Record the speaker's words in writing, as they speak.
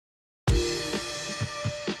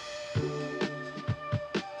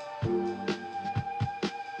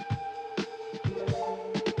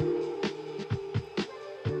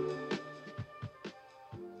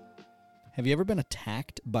Have you ever been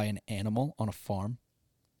attacked by an animal on a farm?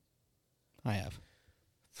 I have.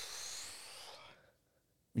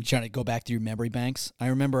 You trying to go back to your memory banks? I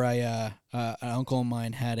remember an uncle of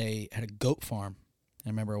mine had a goat farm. I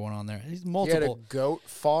remember I went on there. He's multiple. He had a goat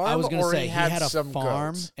farm. I was going to say he had a some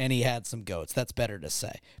farm goats? and he had some goats. That's better to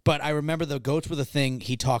say. But I remember the goats were the thing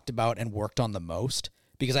he talked about and worked on the most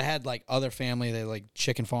because I had like other family. They had like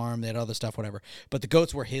chicken farm. They had other stuff, whatever. But the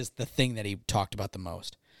goats were the thing that he talked about the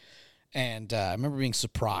most. And I remember being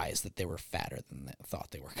surprised that they were fatter than I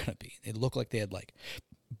thought they were going to be. It looked like they had like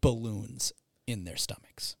balloons in their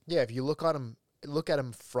stomachs. Yeah, if you look at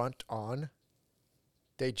them front on,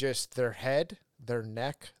 their head, their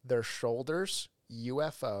neck, their shoulders,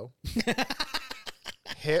 UFO,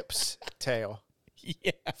 hips, tail.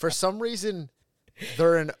 Yeah. For some reason,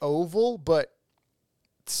 they're an oval, but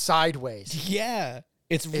sideways. Yeah.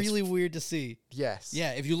 It's really weird to see. Yes.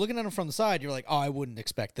 Yeah, if you're looking at them from the side, you're like, oh, I wouldn't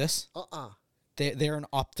expect this. They're an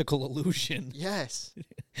optical illusion. Yes.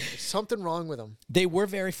 There's something wrong with them. They were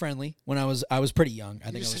very friendly when I was pretty young.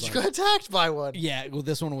 I think I was You like, got attacked by one. yeah. Well,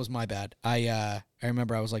 this one was my bad. I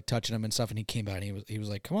remember I was like touching him and stuff, and he came out and he was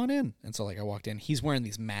like, "Come on in." And so like I walked in. He's wearing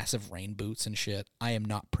these massive rain boots and shit. I am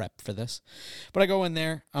not prepped for this, but I go in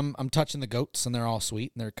there. I'm touching the goats, and they're all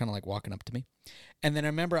sweet, and they're kind of like walking up to me. And then I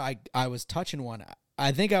remember I was touching one.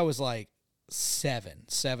 I think I was like seven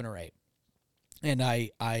or eight. And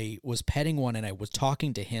I was petting one, and I was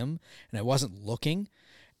talking to him, and I wasn't looking,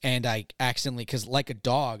 and I accidentally, because like a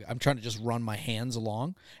dog, I'm trying to just run my hands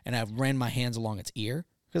along, and I ran my hands along its ear,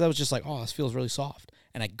 because I was just like, oh, this feels really soft,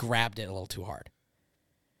 and I grabbed it a little too hard.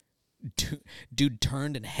 Dude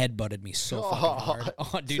turned and headbutted me so fucking hard.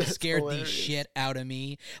 Oh, dude, it scared the shit out of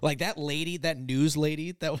me. Like that lady, that news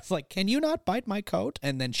lady that was like, can you not bite my coat?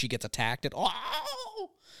 And then she gets attacked, and oh,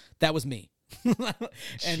 that was me. And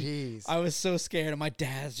Jeez. I was so scared, and my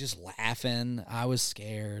dad's just laughing. I was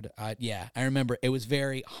scared. I remember it was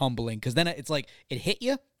very humbling because then it's like it hit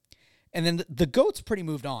you, and then the goats pretty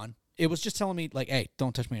moved on. It was just telling me like, "Hey,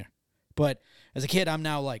 don't touch me here." But as a kid, I'm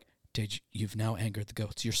now like, you've now angered the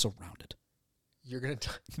goats. You're surrounded. You're gonna.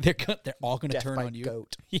 They're all gonna Death turn by on you.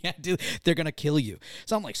 Goat. Yeah, dude, they're gonna kill you.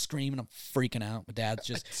 So I'm like screaming. I'm freaking out. My dad's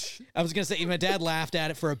just. I was gonna say my dad laughed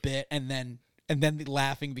at it for a bit, and then the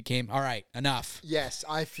laughing became, all right, enough. Yes,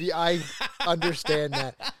 I understand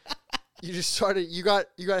that. You just you got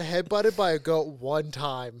headbutted by a goat one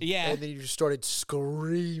time. Yeah. And then you just started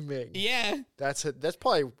screaming. Yeah. That's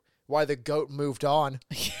probably why the goat moved on.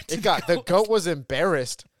 The goat was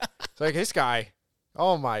embarrassed. It's like, this guy,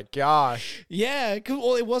 oh my gosh. Yeah.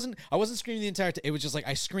 Well, I wasn't screaming the entire time. It was just like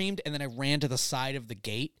I screamed, and then I ran to the side of the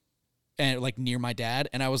gate. And like near my dad,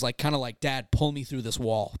 and I was like, kind of like, Dad, pull me through this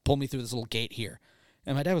wall, pull me through this little gate here.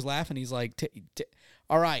 And my dad was laughing. He's like,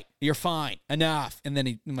 all right, you're fine, enough. And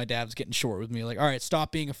then my dad was getting short with me, like, all right,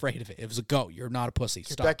 stop being afraid of it. It was a goat. You're not a pussy.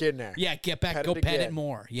 Stop. Get back in there. Yeah, get back. Go pet it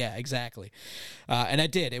more. Yeah, exactly. And I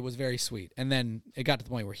did. It was very sweet. And then it got to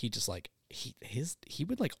the point where he just like he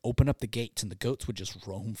would like open up the gates, and the goats would just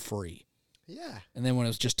roam free. Yeah. And then when it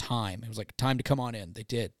was just time, it was like time to come on in. They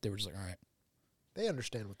did. They were just like, all right. They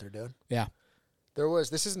understand what they're doing. Yeah.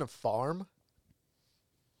 This isn't a farm.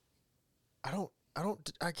 I'm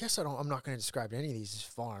not going to describe any of these as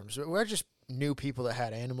farms. We're just new people that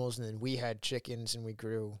had animals, and then we had chickens, and we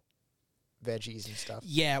grew veggies and stuff.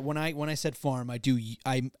 Yeah, when I said farm, I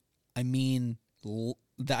mean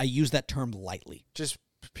that I use that term lightly. Just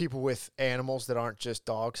people with animals that aren't just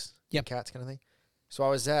dogs and cats kind of thing. So I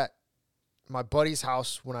was at my buddy's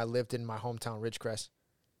house when I lived in my hometown, Ridgecrest,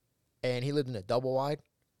 and he lived in a double wide,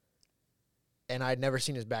 and I'd never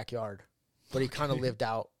seen his backyard, but he kind of lived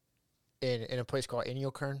out in a place called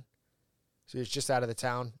Inyokern. So he's just out of the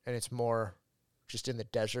town, and it's more just in the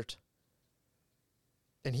desert.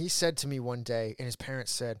 And he said to me one day, and his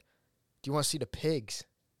parents said, "Do you want to see the pigs?"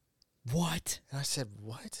 What? And I said,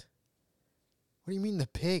 "What? What do you mean the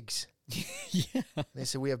pigs?" Yeah. And they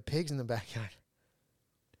said, "We have pigs in the backyard."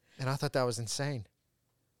 And I thought that was insane.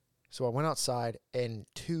 So I went outside, and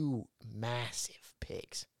two massive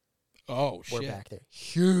pigs were back there.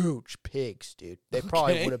 Huge pigs, dude. They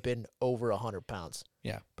probably would have been over 100 pounds.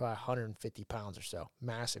 Yeah. Probably 150 pounds or so.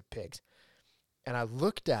 Massive pigs. And I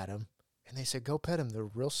looked at them, and they said, "Go pet them. They're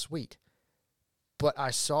real sweet." But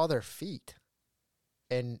I saw their feet,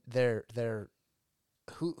 and their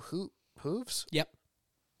hooves? Yep.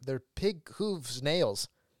 Their pig hooves, nails,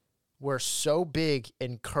 were so big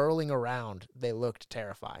and curling around, they looked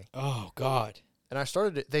terrifying. Oh, God. And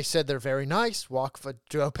they said they're very nice. Go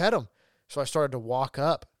pet them. So I started to walk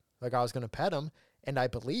up like I was going to pet them, and I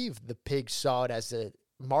believe the pigs saw it as a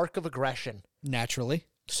mark of aggression. Naturally.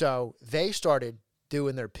 So they started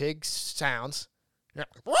doing their pig sounds.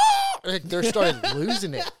 They're starting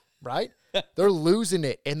losing it, right? They're losing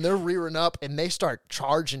it, and they're rearing up, and they start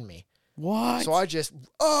charging me. What? So I just,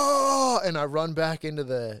 and I run back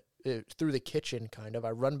into through the kitchen, kind of.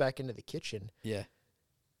 I run back into the kitchen. Yeah.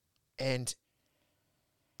 And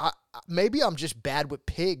maybe I'm just bad with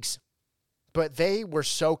pigs, but they were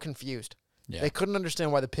so confused. Yeah. They couldn't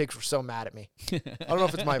understand why the pigs were so mad at me. I don't know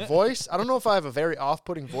if it's my voice. I don't know if I have a very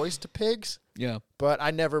off-putting voice to pigs. Yeah. But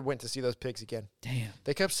I never went to see those pigs again. Damn.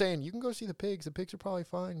 They kept saying, you can go see the pigs. The pigs are probably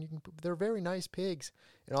fine. They're very nice pigs.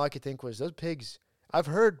 And all I could think was, those pigs, I've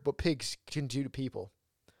heard what pigs can do to people.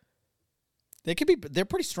 They're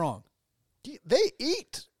pretty strong. They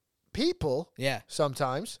eat people. Yeah.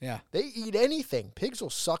 Sometimes. Yeah. They eat anything. Pigs will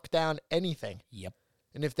suck down anything. Yep.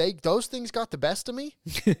 And if those things got the best of me.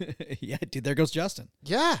 Yeah, dude, there goes Justin.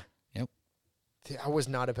 Yeah. Yep. I was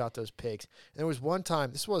not about those pigs. And there was one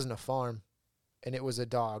time, this wasn't a farm, and it was a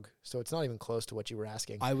dog. So it's not even close to what you were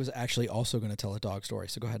asking. I was actually also going to tell a dog story,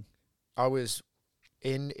 so go ahead. I was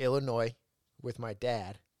in Illinois with my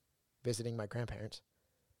dad, visiting my grandparents.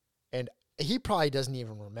 And he probably doesn't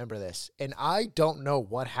even remember this. And I don't know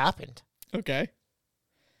what happened. Okay.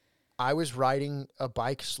 I was riding a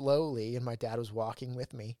bike slowly, and my dad was walking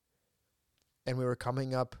with me. And we were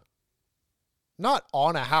coming up, not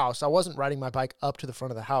on a house. I wasn't riding my bike up to the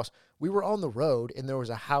front of the house. We were on the road, and there was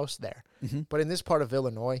a house there. Mm-hmm. But in this part of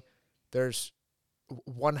Illinois, there's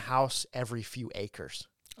one house every few acres.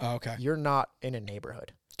 Oh, okay. You're not in a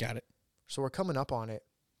neighborhood. Got it. So we're coming up on it,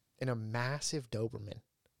 and a massive Doberman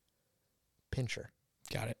Pinscher.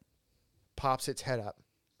 Got it. Pops its head up,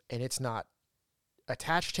 and it's not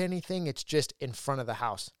attached to anything. It's just in front of the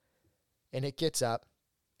house. And it gets up,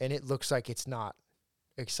 and it looks like it's not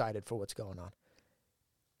excited for what's going on.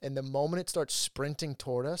 And the moment it starts sprinting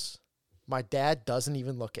toward us, my dad doesn't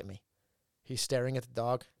even look at me. He's staring at the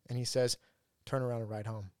dog, and he says, turn around and ride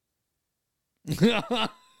home.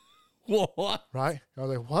 What? Right? I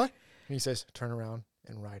was like, what? And he says, turn around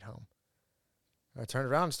and ride home. And I turned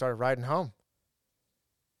around and started riding home.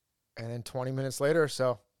 And then 20 minutes later or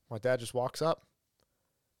so, my dad just walks up.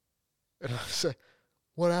 And I said,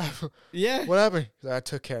 what happened? Yeah. What happened? I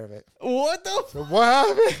took care of it. What the? So what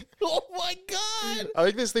happened? Oh, my God. I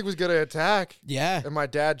think this thing was going to attack. Yeah. And my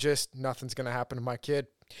dad just, nothing's going to happen to my kid.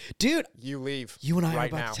 Dude. You leave. You and I right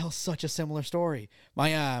are about now. to tell such a similar story.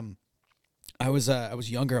 I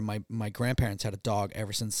was younger, and my grandparents had a dog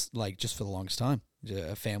ever since, like, just for the longest time.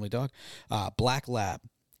 A family dog. Black Lab.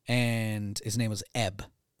 And his name was Ebb.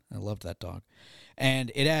 I loved that dog.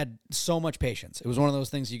 And it had so much patience. It was one of those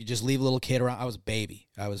things you could just leave a little kid around. I was a baby.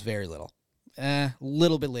 I was very little. A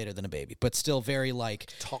little bit later than a baby, but still very,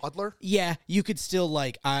 like... Toddler? Yeah, you could still,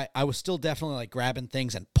 like... I was still definitely, like, grabbing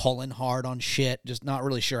things and pulling hard on shit, just not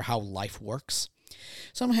really sure how life works.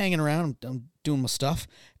 So I'm hanging around. I'm doing my stuff.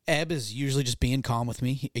 Ebb is usually just being calm with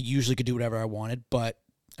me. He usually could do whatever I wanted, but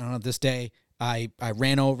I don't know, this day... I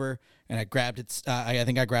ran over and I grabbed its, I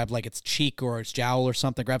think I grabbed like its cheek or its jowl or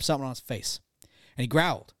something, grabbed something on its face. And he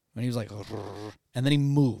growled. And he was like, and then he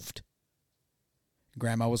moved.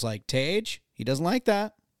 Grandma was like, Tage, he doesn't like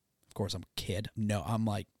that. Of course, I'm a kid. No, I'm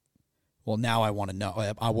like, well, now I want to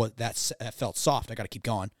know. That felt soft. I got to keep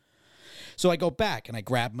going. So I go back and I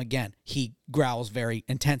grab him again. He growls very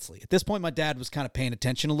intensely. At this point, my dad was kind of paying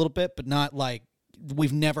attention a little bit, but not like,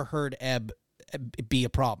 we've never heard Ebb be a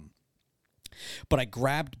problem. But I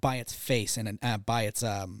grabbed by its face and by its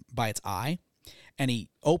eye, and he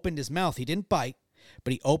opened his mouth. He didn't bite,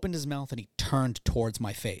 but he opened his mouth and he turned towards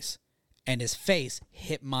my face, and his face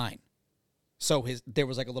hit mine. So there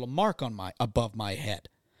was like a little mark on above my head,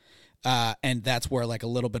 and that's where like a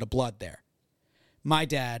little bit of blood there. My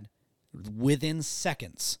dad, within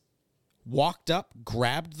seconds, walked up,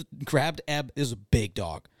 grabbed Ebb. This is a big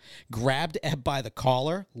dog. Grabbed Ebb by the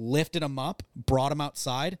collar, lifted him up, brought him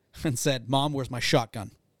outside, and said, Mom, where's my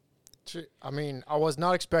shotgun? I mean, I was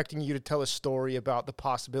not expecting you to tell a story about the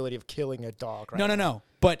possibility of killing a dog. Right No.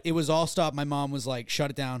 But it was all stopped. My mom was like, shut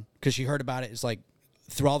it down, because she heard about it. It's like,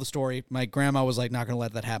 through all the story, my grandma was like, not going to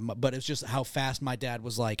let that happen. But it's just how fast my dad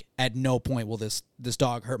was like, at no point will this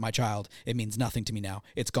dog hurt my child. It means nothing to me now.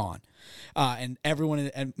 It's gone. And everyone,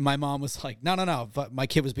 and my mom was like, no. But my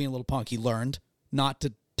kid was being a little punk. He learned not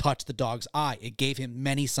to touch the dog's eye. It gave him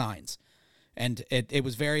many signs. And it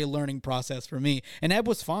was very learning process for me. And Ebb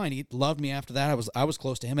was fine. He loved me after that. I was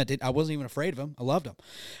close to him. I wasn't even afraid of him. I loved him.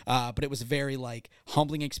 But it was a very like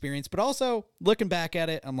humbling experience. But also looking back at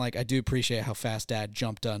it, I'm like, I do appreciate how fast Dad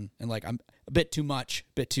jumped on, and like I'm a bit too much,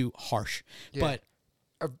 a bit too harsh. Yeah.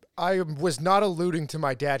 But I was not alluding to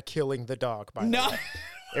my dad killing the dog. By the way.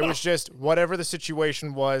 It was just whatever the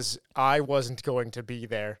situation was, I wasn't going to be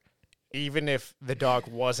there. Even if the dog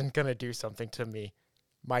wasn't going to do something to me,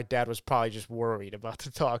 my dad was probably just worried about the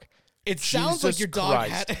dog. It sounds like your dog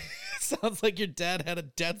had. Sounds like your dad had a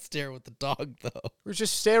death stare with the dog, though. We're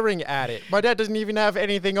just staring at it. My dad doesn't even have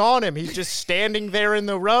anything on him. He's just standing there in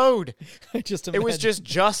the road. It was just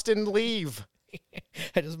Justin leave.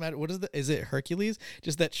 I just imagine, what is is it Hercules?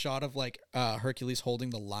 Just that shot of like Hercules holding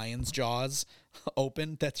the lion's jaws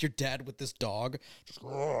open. That's your dad with this dog just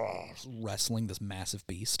wrestling this massive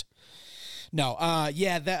beast. No,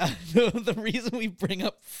 yeah, that the reason we bring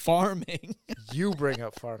up farming. You bring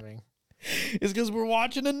up farming. Is because we're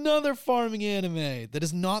watching another farming anime that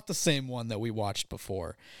is not the same one that we watched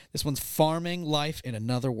before. This one's Farming Life in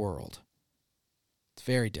Another World. It's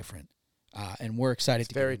very different. And we're excited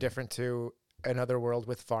to very different to Another World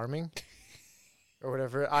with Farming. Or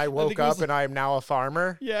whatever. I woke up and I am now a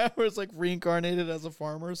farmer. Yeah, where it's like reincarnated as a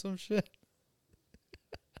farmer or some shit.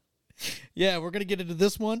 Yeah, we're going to get into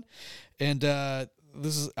this one. And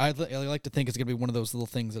this is, I like to think it's going to be one of those little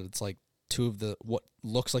things that it's like two of the, what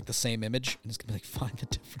looks like the same image. And it's going to be like, find the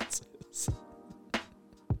differences.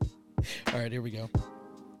 All right, here we go.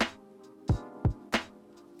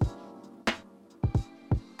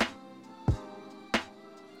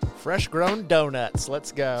 Fresh grown donuts.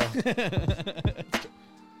 Let's go.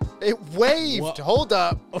 It waved. What? Hold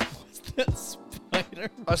up. What's that spider?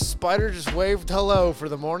 A spider just waved hello for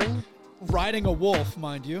the morning. Riding a wolf,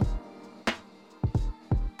 mind you.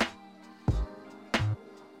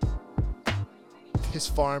 His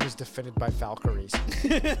farm is defended by Valkyries.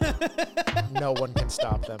 No one can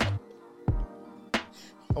stop them. I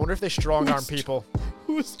wonder if they strong-arm people.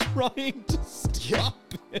 Who's trying to stop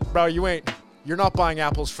it? Bro, you're not buying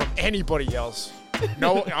apples from anybody else.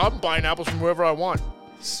 No, I'm buying apples from whoever I want.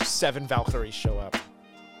 7 Valkyries show up.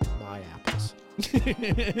 My apples.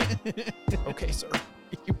 Okay, sir.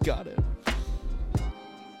 You got it.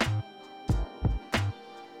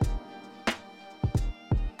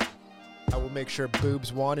 I will make sure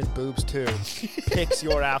Boobs 1 and Boobs 2 picks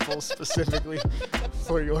your apples specifically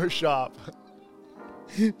for your shop.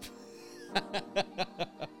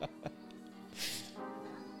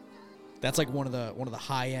 That's like one of the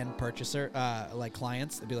high-end purchaser like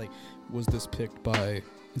clients. They'd be like, "Was this picked by?"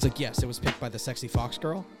 It's like, "Yes, it was picked by the sexy fox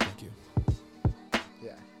girl." Thank you.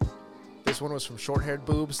 Yeah. This one was from short-haired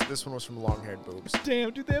boobs. This one was from long-haired boobs.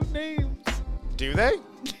 Damn, do they have names? Do they?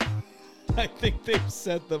 I think they've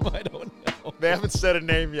said them. I don't know. They haven't said a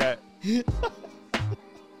name yet.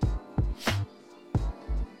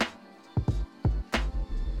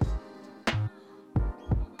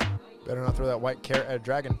 Better not throw that white carrot at a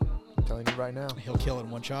dragon. I'm telling you right now. He'll kill it in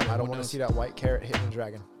one shot. I don't want to see that white carrot hitting a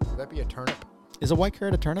dragon. Would that be a turnip? Is a white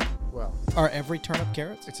carrot a turnip? Well. Are every turnip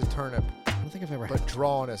carrots? It's a turnip. I don't think I've ever had But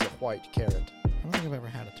drawn as a white carrot. I don't think I've ever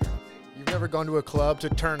had a turnip. You've never gone to a club to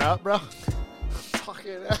turn up, bro?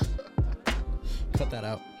 Fucking Cut that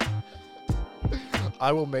out.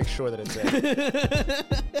 I will make sure that it's in.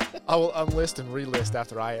 I will unlist and relist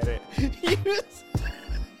after I edit.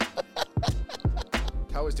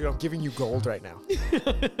 Towers, dude, I'm giving you gold right now.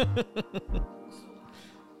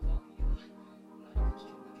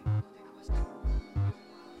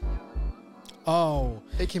 Oh.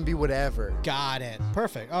 It can be whatever. Got it.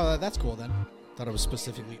 Perfect. Oh, that's cool then. Thought it was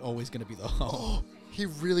specifically always going to be the home. He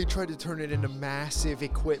really tried to turn it into massive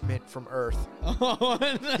equipment from Earth. Oh,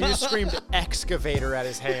 no. He just screamed excavator at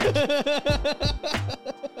his hand.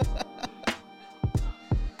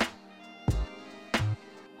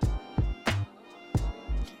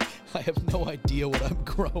 I have no idea what I'm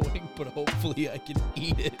growing, but hopefully I can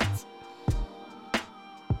eat it.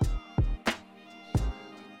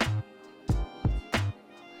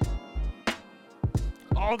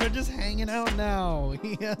 Oh, they're just hanging out now.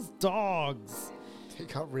 He has dogs. They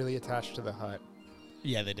got really attached to the hut.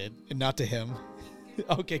 Yeah, they did. And not to him.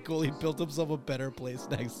 Okay, cool. He built himself a better place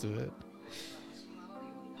next to it.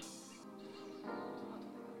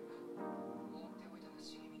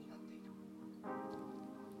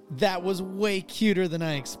 That was way cuter than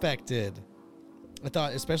I expected. I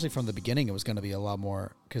thought, especially from the beginning, it was going to be a lot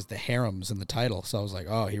more because the harem's in the title. So I was like,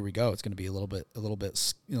 oh, here we go. It's going to be a little bit,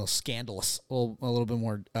 scandalous, a little bit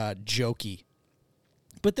more jokey.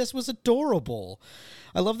 But this was adorable.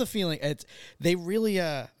 I love the feeling. They really,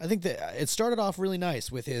 I think that it started off really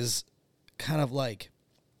nice with his kind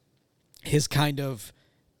of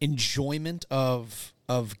enjoyment of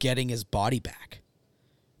getting his body back.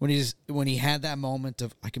 When he had that moment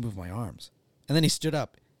of, I can move my arms. And then he stood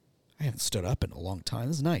up. I haven't stood up in a long time.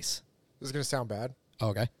 This is nice. This is going to sound bad. Oh,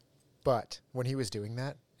 okay. But when he was doing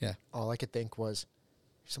that, yeah, all I could think was,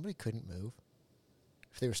 somebody couldn't move.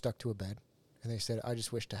 if they were stuck to a bed and they said, I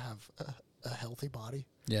just wish to have a healthy body.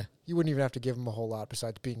 Yeah. You wouldn't even have to give them a whole lot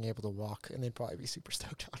besides being able to walk, and they'd probably be super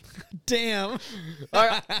stoked on it. Damn.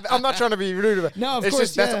 I'm not trying to be rude about it. No, of it's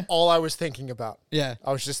course, just, that's all I was thinking about. Yeah.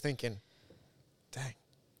 I was just thinking, dang.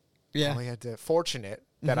 Yeah. Only had to, fortunate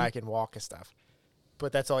that I can walk and stuff.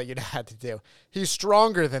 But that's all you'd had to do. He's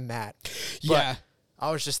stronger than that. Yeah.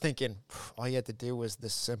 I was just thinking, all you had to do was the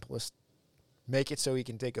simplest. Make it so he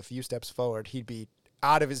can take a few steps forward. He'd be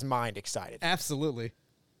out of his mind excited. Absolutely.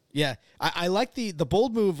 Yeah. I like the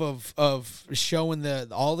bold move of showing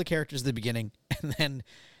all the characters at the beginning, and then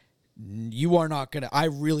you are not going to, I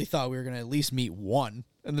really thought we were going to at least meet one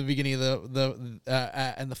in the beginning of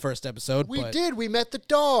in the first episode. We did. We met the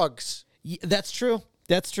dogs. Yeah, that's true.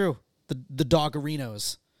 That's true. The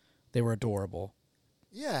Doggerinos. They were adorable.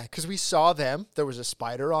 Yeah, because we saw them. There was a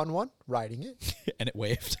spider on one riding it. And it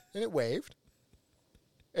waved.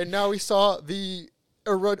 And now we saw the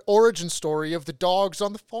origin story of the dogs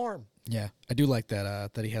on the farm. Yeah, I do like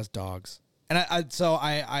that that he has dogs. And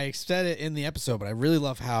I said it in the episode, but I really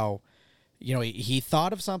love how, he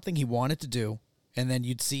thought of something he wanted to do, and then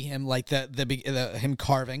you'd see him like him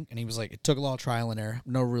carving, and he was like, it took a lot of trial and error,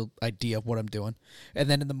 no real idea of what I'm doing. And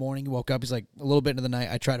then in the morning, he woke up, he's like, a little bit into the night,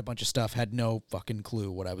 I tried a bunch of stuff, had no fucking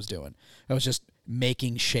clue what I was doing. I was just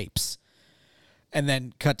making shapes. And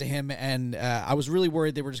then cut to him, and I was really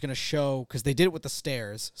worried they were just going to show, because they did it with the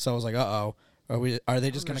stairs, so I was like, uh-oh. Are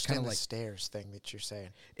they just going to kind of like... the stairs thing that you're saying.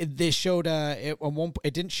 They showed...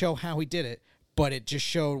 It didn't show how he did it, but it just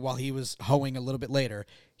showed while he was hoeing a little bit later,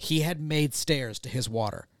 he had made stairs to his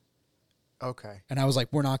water. Okay. And I was like,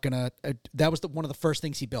 we're not going to... that was one of the first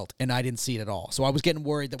things he built, and I didn't see it at all. So I was getting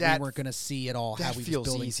worried that we weren't going to see at all how he was building things.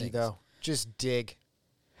 That feels easy, though. Just dig.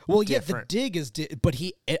 Well, different. Yeah, the dig is... but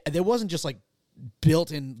there wasn't just like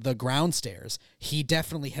built in the ground stairs. He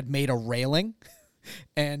definitely had made a railing,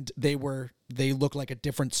 and they look like a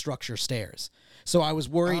different structure stairs. So I was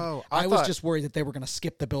worried. I was just worried that they were going to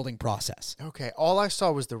skip the building process. Okay, all I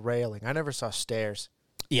saw was the railing. I never saw stairs.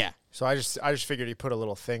 Yeah. So I just figured he put a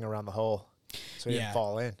little thing around the hole so he didn't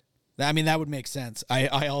fall in. I mean, that would make sense. I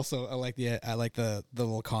like the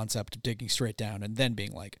little concept of digging straight down and then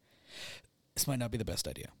being like, this might not be the best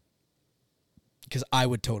idea. Because I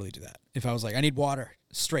would totally do that. If I was like, I need water,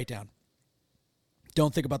 straight down.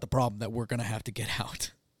 Don't think about the problem that we're going to have to get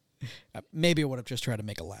out. Maybe I would have just tried to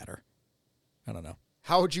make a ladder. I don't know.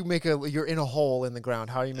 How would you you're in a hole in the ground.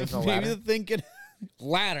 How are you making a ladder? Maybe thinking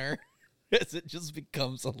ladder as it just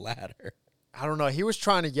becomes a ladder. I don't know. He was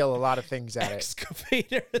trying to yell a lot of things at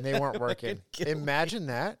Excavator. it. And they weren't working. Imagine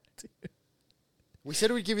that. We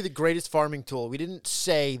said we'd give you the greatest farming tool. We didn't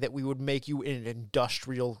say that we would make you an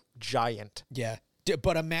industrial giant. Yeah.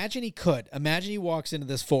 But imagine he could. Imagine he walks into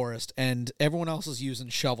this forest and everyone else is using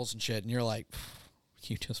shovels and shit, and you're like,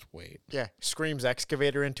 you just wait. Yeah. Screams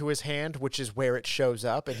excavator into his hand, which is where it shows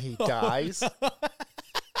up, and he dies.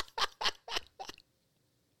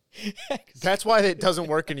 That's why it doesn't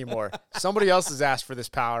work anymore. Somebody else has asked for this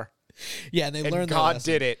power. Yeah, and they learned that God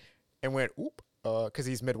did it and went, oop. Because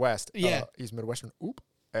he's Midwest. Yeah. He's Midwestern. Oop.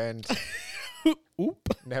 And oop.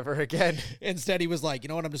 Never again. Instead, he was like, you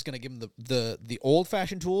know what? I'm just going to give him the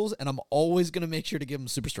old-fashioned tools, and I'm always going to make sure to give him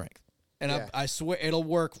super strength. And I swear it'll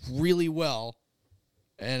work really well.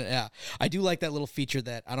 And yeah, I do like that little feature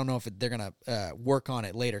that I don't know if they're going to work on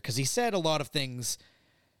it later, because he said a lot of things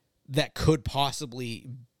that could possibly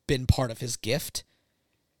been part of his gift.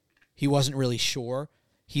 He wasn't really sure.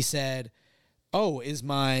 He said... Oh, is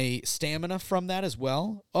my stamina from that as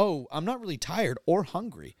well? Oh, I'm not really tired or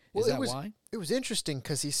hungry. Is that why? It was interesting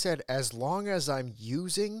because he said, as long as I'm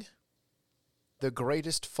using the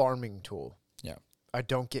greatest farming tool, I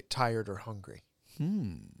don't get tired or hungry.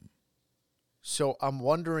 So I'm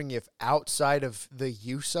wondering if outside of the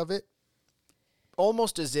use of it,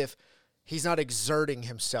 almost as if he's not exerting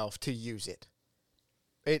himself to use it.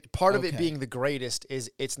 Part of it being the greatest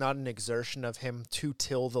is it's not an exertion of him to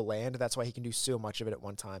till the land. That's why he can do so much of it at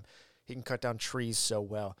one time. He can cut down trees so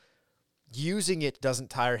well. Using it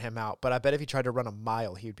doesn't tire him out, but I bet if he tried to run a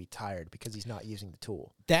mile, he would be tired because he's not using the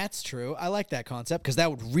tool. That's true. I like that concept because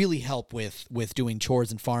that would really help with doing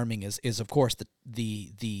chores and farming is of course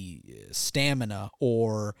the stamina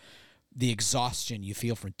or the exhaustion you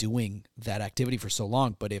feel from doing that activity for so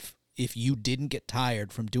long. But if you didn't get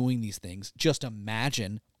tired from doing these things, just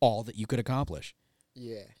imagine all that you could accomplish.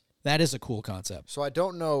 Yeah. That is a cool concept. So I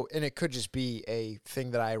don't know, and it could just be a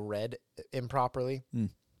thing that I read improperly,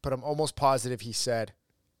 but I'm almost positive he said,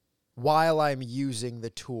 while I'm using the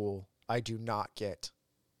tool, I do not get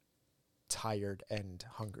tired and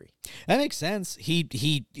hungry. That makes sense.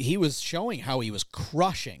 He was showing how he was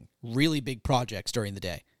crushing really big projects during the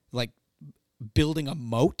day, like building a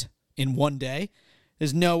moat in one day.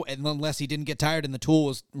 There's no, unless he didn't get tired and the tool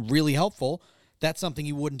was really helpful, that's something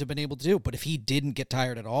he wouldn't have been able to do. But if he didn't get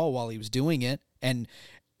tired at all while he was doing it, and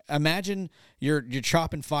imagine you're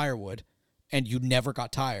chopping firewood and you never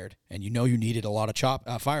got tired, and you know you needed a lot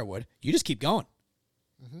of firewood, you just keep going.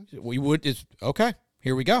 Okay,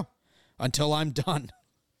 here we go until I'm done.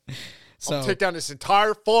 So I'll take down this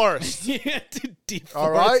entire forest. Yeah,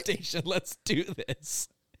 deforestation. All right. Let's do this.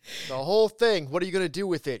 The whole thing. What are you going to do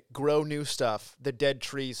with it? Grow new stuff. The dead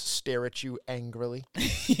trees stare at you angrily.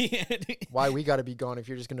 Yeah. Why we got to be gone if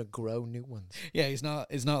you're just going to grow new ones? Yeah, he's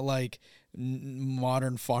not like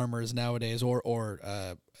modern farmers nowadays, or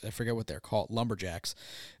I forget what they're called, lumberjacks.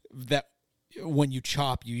 That when you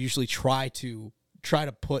chop, you usually try to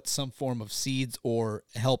put some form of seeds or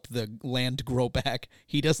help the land grow back.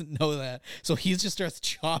 He doesn't know that, so he just starts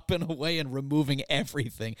chopping away and removing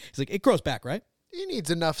everything. He's like, it grows back, right? He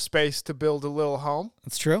needs enough space to build a little home.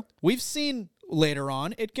 That's true. We've seen later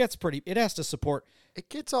on it has to support. It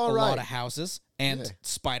gets all a right. lot of houses and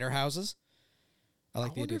spider houses. I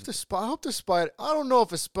like the idea. I hope the spider. I don't know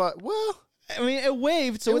if a spider. Well, I mean, it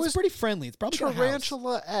waved, so it's pretty friendly. It's probably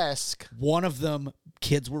tarantula-esque. One of them,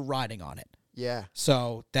 kids were riding on it. Yeah.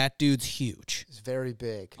 So that dude's huge. It's very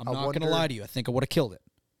big. I'm not gonna lie to you. I think I would have killed it.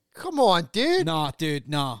 Come on, dude. Nah, dude,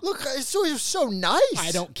 nah. Look, it's so nice.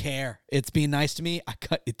 I don't care. It's being nice to me. I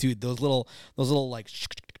cut it, dude. Those little like.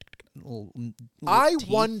 Little I teeth.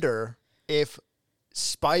 wonder if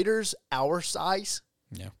spiders our size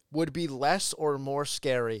Yeah. would be less or more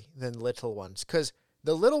scary than little ones. Because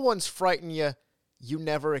the little ones frighten you. You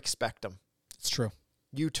never expect them. It's true.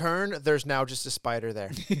 You turn, there's now just a spider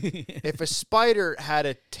there. If a spider had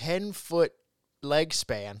a 10-foot leg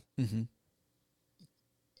span,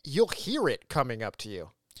 you'll hear it coming up to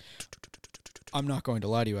you. I'm not going to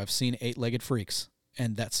lie to you. I've seen 8-legged freaks,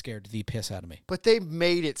 and that scared the piss out of me. But they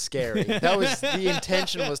made it scary. That was the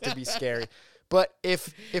intention, was to be scary. But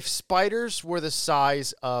if spiders were the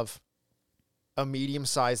size of a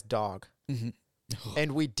medium-sized dog,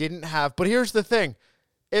 and we didn't have... But here's the thing.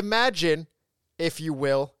 Imagine, if you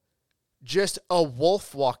will, just a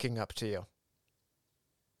wolf walking up to you.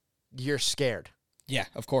 You're scared. Yeah,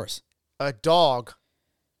 of course. A dog...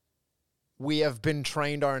 We have been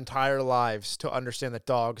trained our entire lives to understand that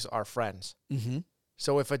dogs are friends.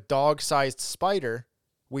 So if a dog-sized spider,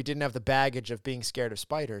 we didn't have the baggage of being scared of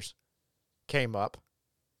spiders, came up,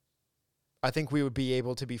 I think we would be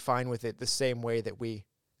able to be fine with it the same way that we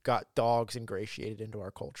got dogs ingratiated into our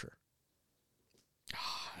culture.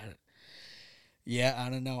 Yeah, I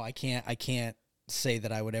don't know. I can't say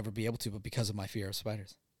that I would ever be able to, but because of my fear of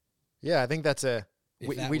spiders. Yeah, I think that's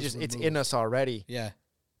it's in us already. Yeah.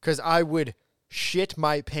 Because I would shit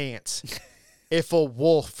my pants if a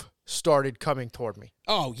wolf started coming toward me.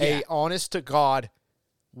 Oh, yeah. A honest-to-God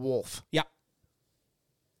wolf. Yeah.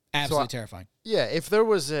 Absolutely terrifying. Yeah, if there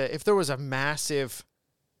was a massive...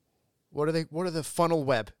 What are the funnel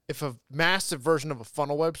web? If a massive version of a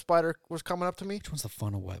funnel web spider was coming up to me... Which one's the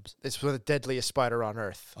funnel webs? It's the deadliest spider on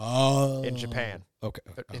Earth. Oh. In Japan. Okay.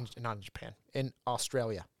 Not in Japan. In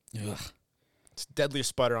Australia. Ugh. It's the deadliest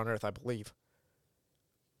spider on Earth, I believe.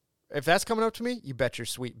 If that's coming up to me, you bet your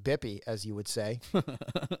sweet bippy, as you would say.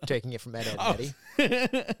 Taking it from Ed, Ed, and Eddie.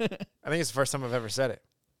 I think it's the first time I've ever said it.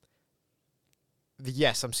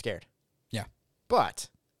 Yes, I'm scared. Yeah. But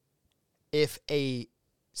if a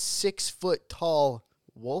 6-foot-tall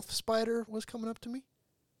wolf spider was coming up to me,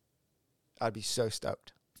 I'd be so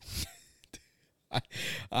stoked. I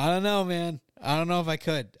don't know, man. I don't know if I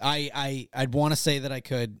could. I'd want to say that I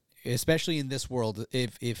could. Especially in this world,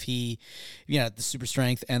 if he, the super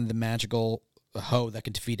strength and the magical hoe that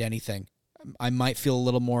can defeat anything, I might feel a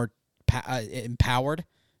little more empowered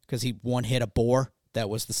because he one-hit a boar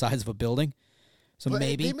that was the size of a building. So but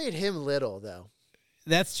maybe they made him little though.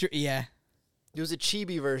 That's true. Yeah, it was a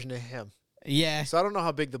chibi version of him. Yeah. So I don't know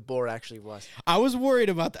how big the boar actually was. I was worried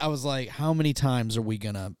about. I was like, how many times are we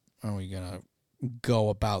gonna go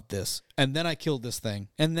about this? And then I killed this thing,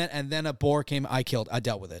 and then a boar came. I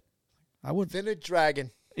dealt with it. I would. Then a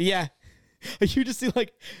dragon. Yeah. You just see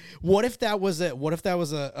like, what if that was a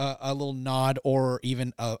little nod or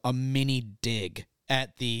even a mini dig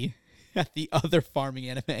at the other farming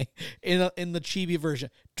anime in the chibi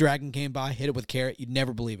version? Dragon came by, hit it with carrot. You'd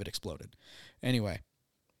never believe it exploded. Anyway,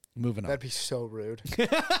 moving on. That'd be so rude.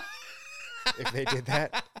 If they did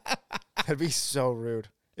that, that'd be so rude.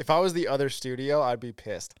 If I was the other studio, I'd be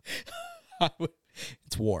pissed.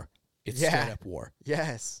 It's war. It's straight up war.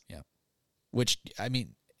 Yes. Yeah. Which, I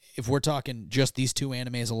mean, if we're talking just these two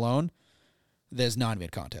animes alone, there's not even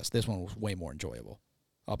a contest. This one was way more enjoyable.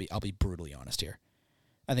 I'll be brutally honest here.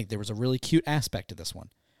 I think there was a really cute aspect to this one.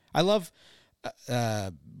 I love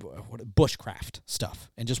bushcraft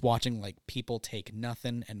stuff and just watching like people take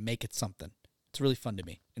nothing and make it something. It's really fun to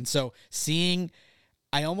me. And so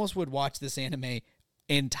I almost would watch this anime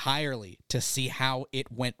entirely to see how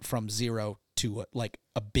it went from zero to like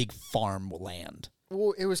a big farmland.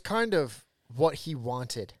 Well, it was kind of what he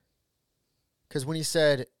wanted. Because when he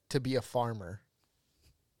said to be a farmer,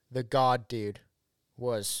 the god dude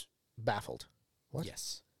was baffled. What?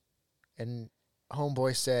 Yes. And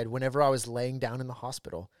homeboy said, whenever I was laying down in the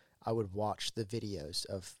hospital, I would watch the videos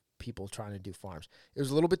of people trying to do farms. It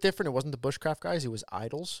was a little bit different. It wasn't the bushcraft guys. It was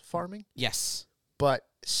idols farming. Yes. But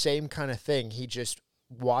same kind of thing. He just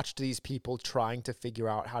watched these people trying to figure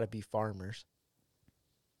out how to be farmers,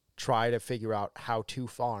 try to figure out how to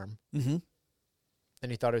farm. Mm-hmm.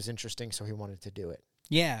 And he thought it was interesting, so he wanted to do it.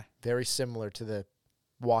 Yeah. Very similar to the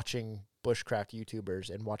watching bushcraft YouTubers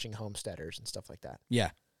and watching homesteaders and stuff like that.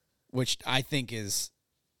 Yeah. Which I think is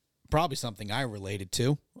probably something I related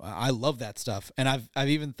to. I love that stuff. And I've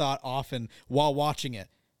even thought often while watching it,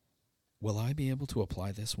 will I be able to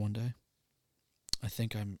apply this one day? I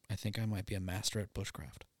think I might be a master at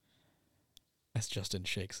bushcraft. As Justin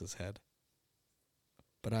shakes his head.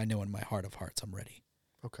 But I know in my heart of hearts I'm ready.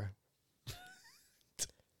 Okay.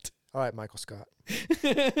 All right, Michael Scott.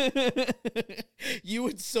 You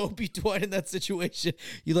would so be Dwight in that situation.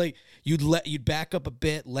 You'd back up a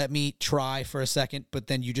bit, let me try for a second, but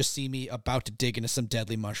then you just see me about to dig into some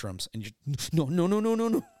deadly mushrooms, and you're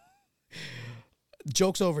no.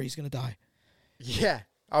 Joke's over. He's gonna die. Yeah,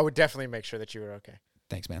 I would definitely make sure that you were okay.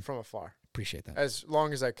 Thanks, man. From afar, Appreciate that. as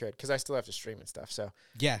long as I could, because I still have to stream and stuff. So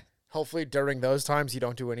Yeah. hopefully during those times you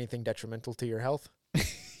don't do anything detrimental to your health.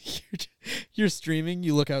 You're streaming.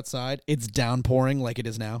 You look outside. It's downpouring like it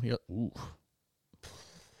is now. You're like, ooh.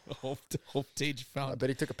 Hope Tage I found. bet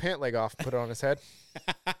he took a pant leg off, put it on his head.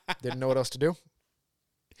 Didn't know what else to do.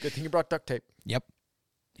 Good thing he brought duct tape. Yep.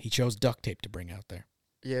 He chose duct tape to bring out there.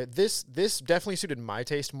 Yeah, this definitely suited my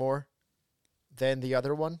taste more than the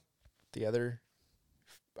other one. The other,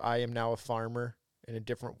 I am now a farmer in a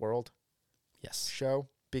different world Yes. show,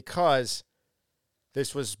 because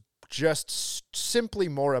this was just simply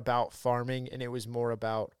more about farming, and it was more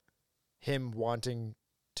about him wanting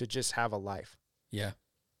to just have a life. Yeah.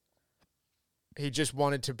 He just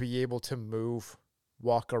wanted to be able to move,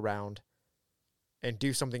 walk around, and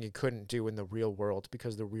do something he couldn't do in the real world,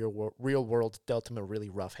 because the real world dealt him a really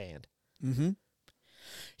rough hand. Mm-hmm.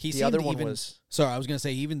 The other one was... Sorry, I was going to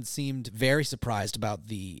say, he even seemed very surprised about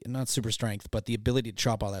the, not super strength, but the ability to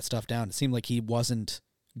chop all that stuff down. It seemed like he was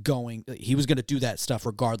going to do that stuff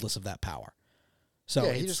regardless of that power. So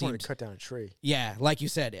yeah, he just wanted to cut down a tree. Yeah, like you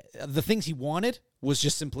said, the things he wanted was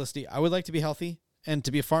just simplicity. I would like to be healthy and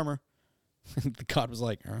to be a farmer. The god was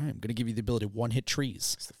like, all right, I'm going to give you the ability to one-hit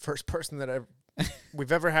trees. It's the first person that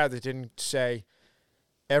we've ever had that didn't say,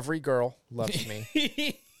 every girl loves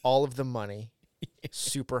me, all of the money,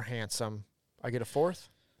 super handsome. I get a fourth,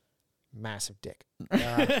 massive dick.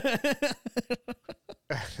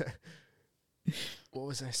 What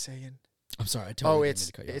was I saying? I'm sorry. I totally didn't mean it's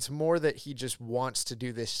to cut you off. it's more that he just wants to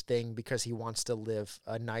do this thing because he wants to live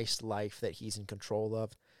a nice life that he's in control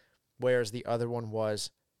of. Whereas the other one was,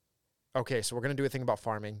 okay, so we're going to do a thing about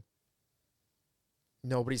farming.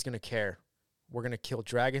 Nobody's going to care. We're going to kill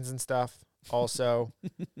dragons and stuff. Also,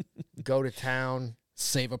 go to town.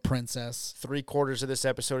 Save a princess. 3/4 of this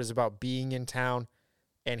episode is about being in town.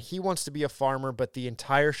 And he wants to be a farmer, but the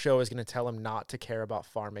entire show is going to tell him not to care about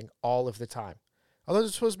farming all of the time. I thought it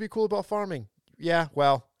was supposed to be cool about farming. Yeah,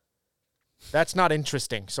 well, that's not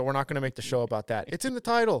interesting, so we're not going to make the show about that. It's in the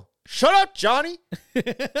title. Shut up, Johnny!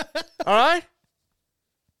 All right?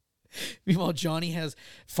 Meanwhile, Johnny has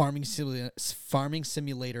Farming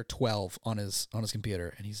Simulator 12 on his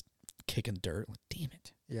computer, and he's kicking dirt. Like, damn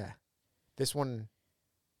it. Yeah. This one,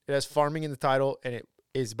 it has farming in the title, and it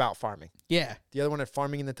is about farming. Yeah. The other one had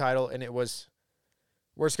farming in the title, and it was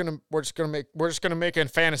we're just gonna make it in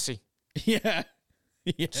fantasy. Yeah.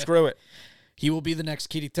 Yeah. Screw it. He will be the next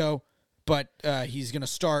Kirito, but he's gonna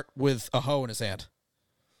start with a hoe in his hand.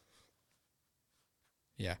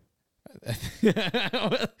 Yeah.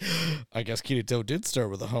 I guess Kirito did start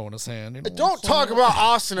with a hoe in his hand. You know, Don't talk about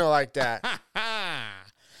Asuna like that.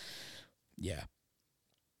 Yeah.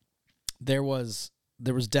 There was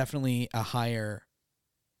definitely a higher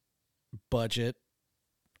budget,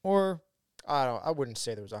 or I wouldn't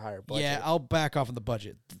say there was a higher budget. yeah, I'll back off on the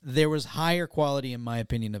budget. There was higher quality, in my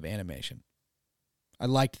opinion, of animation. I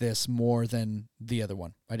liked this more than the other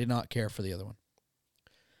one. I did not care for the other one.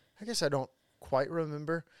 I guess I don't quite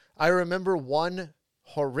remember. I remember one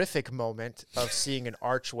horrific moment of seeing an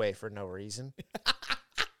archway for no reason.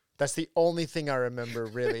 That's the only thing I remember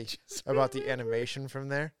really about the animation from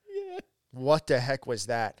there. Yeah. What the heck was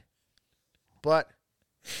that? But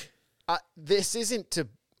this isn't to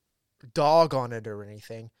dog on it or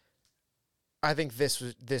anything. I think this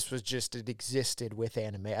was just, it existed with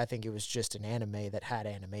anime. I think it was just an anime that had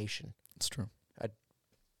animation. It's true.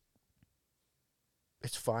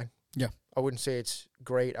 It's fine. Yeah. I wouldn't say it's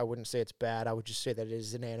great. I wouldn't say it's bad. I would just say that it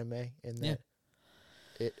is an anime and that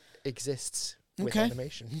it exists with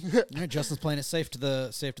animation. All right, Justin's playing it safe to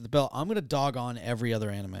the bell. I'm gonna dog on every other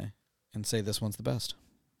anime and say this one's the best.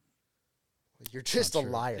 You're just a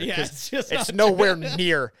liar. Yeah, it's nowhere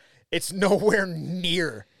near. It's nowhere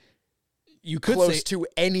near. You could close say to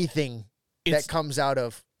anything that comes out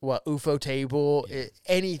of UFO Table,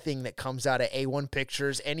 anything that comes out of A1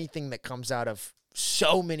 Pictures, anything that comes out of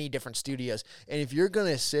so many different studios. And if you're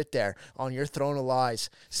going to sit there on your throne of lies,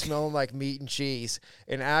 smelling like meat and cheese,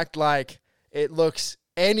 and act like it looks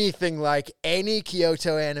anything like any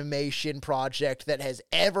Kyoto Animation project that has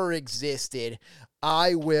ever existed,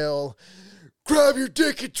 I will grab your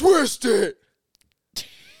dick and twist it.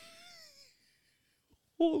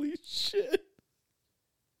 Holy shit.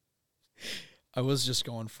 I was just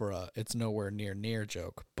going for a it's nowhere near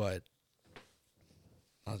joke, but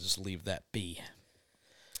I'll just leave that be.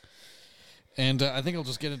 And I think I'll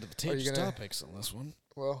just get into the topics on this one.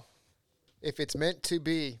 Well, if it's meant to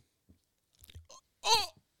be.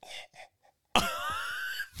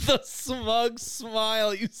 The smug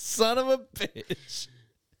smile, you son of a bitch.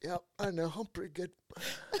 Yep, I know. I'm pretty good.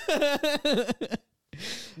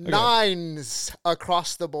 9s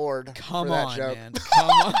across the board. Come for that on, joke. man. Come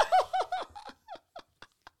on.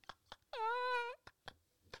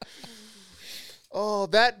 Oh,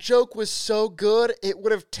 that joke was so good, it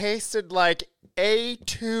would have tasted like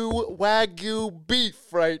A2 Wagyu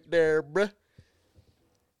beef right there, bruh.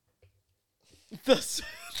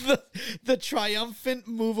 The triumphant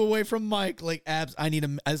move away from Mike, like abs. I need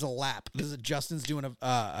him as a lap. This is Justin's doing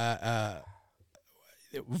a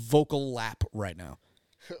vocal lap right now.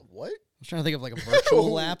 What? I was trying to think of like a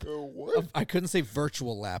virtual lap. What? I couldn't say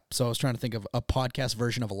virtual lap, so I was trying to think of a podcast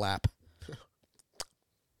version of a lap.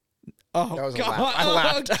 Oh, that was God. a lap. I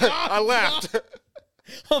laughed. Oh, God. I laughed.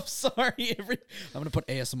 I'm sorry. I'm going to put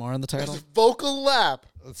ASMR on the title. Vocal lap.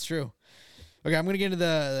 That's true. Okay, I'm going to get into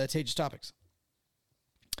the Tage's topics.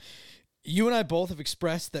 You and I both have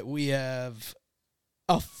expressed that we have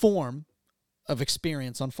a form of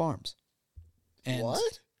experience on farms. And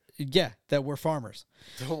what? Yeah, that we're farmers.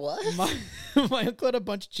 What? My uncle had a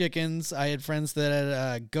bunch of chickens. I had friends that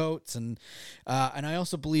had goats, and I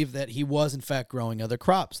also believe that he was in fact growing other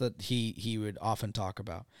crops that he would often talk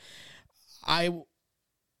about. I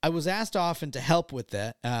was asked often to help with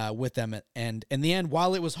that with them, and in the end,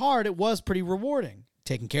 while it was hard, it was pretty rewarding.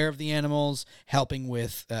 Taking care of the animals, helping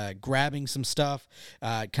with grabbing some stuff,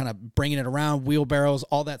 kind of bringing it around, wheelbarrows,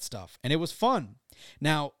 all that stuff, and it was fun.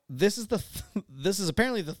 Now, this is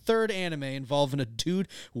apparently the third anime involving a dude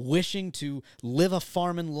wishing to live a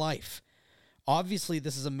farming life. Obviously,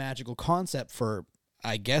 this is a magical concept for,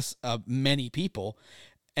 I guess, many people,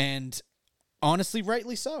 and honestly,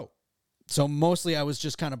 rightly so. So mostly I was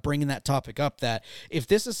just kind of bringing that topic up, that if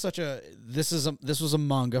this was a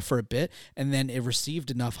manga for a bit, and then it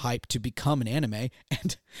received enough hype to become an anime,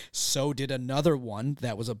 and so did another one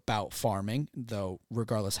that was about farming, though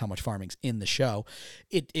regardless how much farming's in the show,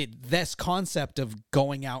 this concept of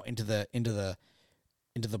going out into the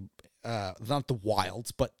not the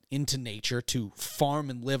wilds, but into nature to farm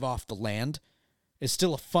and live off the land is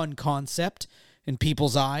still a fun concept in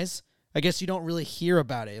people's eyes. I guess you don't really hear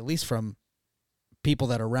about it, at least from people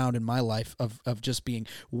that are around in my life, of just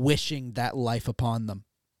wishing that life upon them.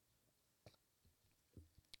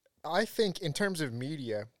 I think in terms of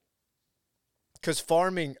media, because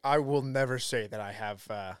farming, I will never say that I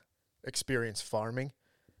have experienced farming.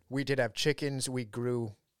 We did have chickens. We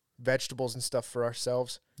grew vegetables and stuff for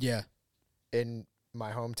ourselves. Yeah. In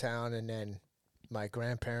my hometown, and then my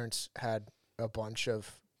grandparents had a bunch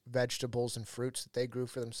of vegetables and fruits that they grew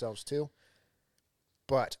for themselves too.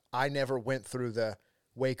 But I never went through the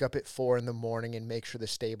wake up at 4 a.m. and make sure the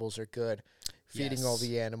stables are good, feeding all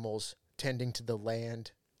the animals, tending to the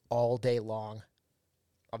land all day long.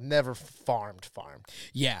 I've never farmed.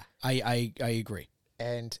 Yeah, I agree.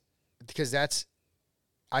 And because that's,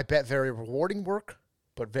 I bet, very rewarding work,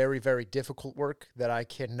 but very, very difficult work that I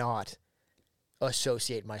cannot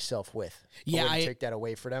associate myself with. Yeah, I take that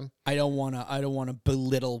away for them. I don't want to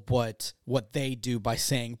belittle what they do by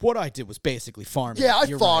saying what I did was basically farming. Yeah, I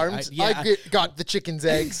You're farmed. Right. I got the chicken's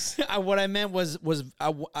eggs. What I meant was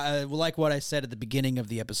like what I said at the beginning of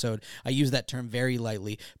the episode. I use that term very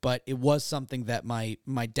lightly, but it was something that my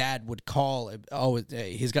dad would call. Oh,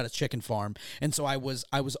 he's got a chicken farm, and so I was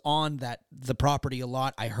on the property a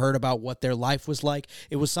lot. I heard about what their life was like.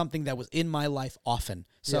 It was something that was in my life often.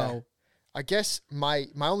 So. Yeah. I guess my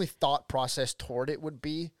only thought process toward it would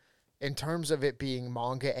be, in terms of it being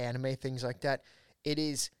manga, anime, things like that, it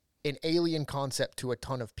is an alien concept to a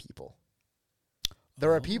ton of people.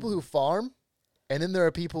 There are people who farm, and then there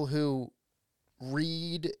are people who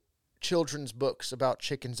read children's books about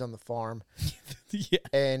chickens on the farm. Yeah.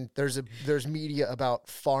 And there's media about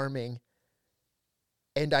farming.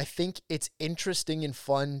 And I think it's interesting and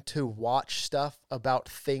fun to watch stuff about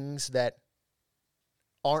things that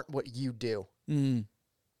aren't what you do.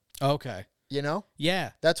 Okay. You know?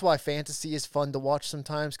 Yeah. That's why fantasy is fun to watch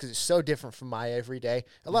sometimes, because it's so different from my everyday.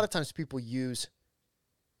 A lot of times people use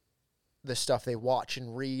the stuff they watch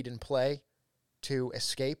and read and play to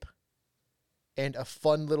escape. And a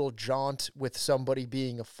fun little jaunt with somebody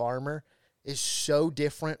being a farmer is so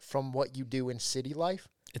different from what you do in city life.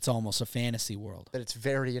 It's almost a fantasy world. That it's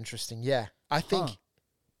very interesting. Yeah. I think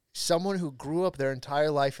someone who grew up their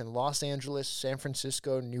entire life in Los Angeles, San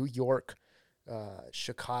Francisco, New York,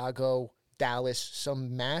 Chicago, Dallas,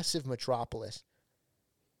 some massive metropolis,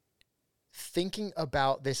 thinking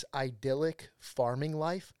about this idyllic farming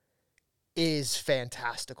life is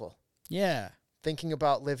fantastical. Yeah. Thinking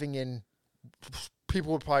about living in,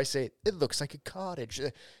 people would probably say, it looks like a cottage.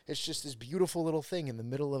 It's just this beautiful little thing in the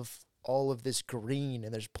middle of all of this green,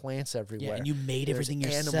 and there's plants everywhere. Yeah, and you made everything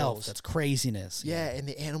yourself. Animals. That's craziness. Yeah, and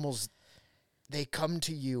the animals, they come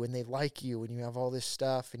to you and they like you, and you have all this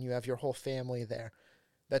stuff, and you have your whole family there.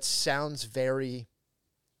 That sounds very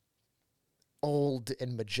old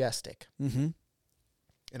and majestic. Mm-hmm.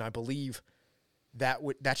 And I believe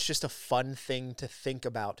that's just a fun thing to think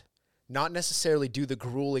about. Not necessarily do the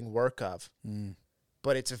grueling work of,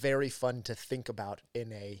 but it's very fun to think about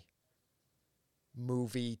in a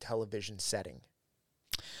movie, television setting.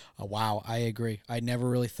 Oh, wow, I agree. I never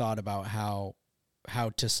really thought about how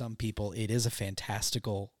to some people it is a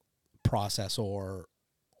fantastical process or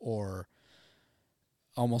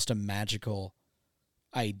almost a magical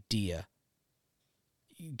idea.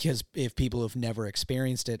 Because if people have never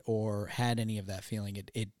experienced it or had any of that feeling,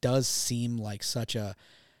 it does seem like such a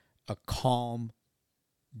calm,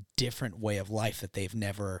 different way of life that they've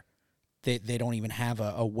never. They don't even have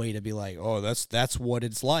a way to be like, oh, that's what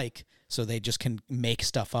it's like. So they just can make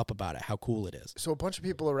stuff up about it, how cool it is. So a bunch of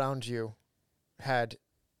people around you had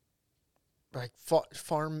like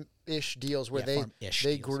farm-ish deals where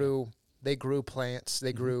they grew plants,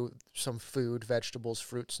 they grew some food, vegetables,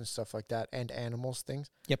 fruits, and stuff like that, and animals, things.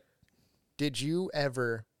 Yep.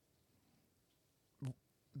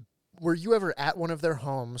 Were you ever at one of their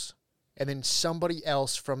homes, and then somebody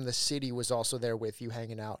else from the city was also there with you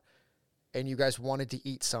hanging out, and you guys wanted to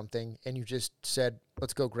eat something, and you just said,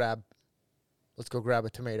 let's go grab a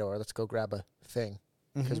tomato, or let's go grab a thing,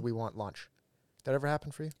 because we want lunch. That ever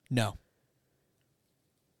happened for you? No.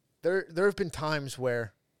 There have been times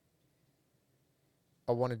where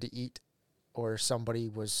I wanted to eat, or somebody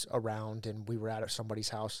was around and we were at somebody's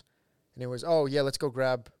house, and it was, oh yeah, let's go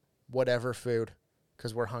grab whatever food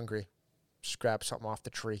because we're hungry. Just grab something off the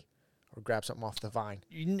tree or grab something off the vine.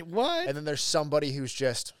 What? And then there's somebody who's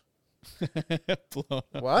just blown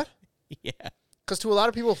up. What? Yeah. Because to a lot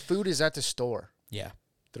of people, food is at the store. Yeah.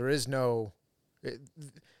 There is no.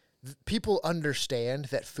 People understand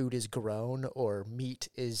that food is grown or meat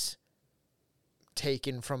is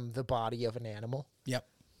taken from the body of an animal. Yep.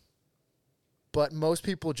 But most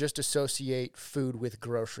people just associate food with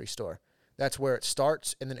grocery store. That's where it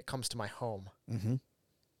starts, and then it comes to my home. Mm-hmm.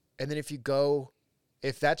 And then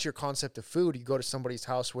if that's your concept of food, you go to somebody's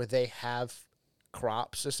house where they have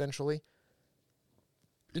crops, essentially.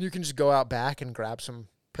 And you can just go out back and grab some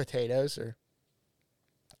potatoes or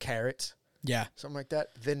carrots. Yeah. Something like that.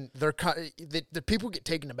 Then the people get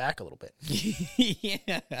taken aback a little bit.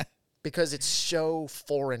 Yeah. Because it's so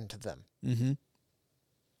foreign to them. Mm-hmm.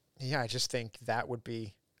 Yeah, I just think that would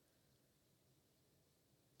be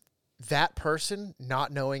that person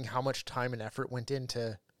not knowing how much time and effort went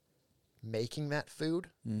into making that food,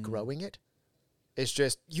 growing it, is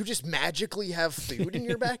just, you just magically have food in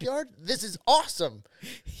your backyard? This is awesome.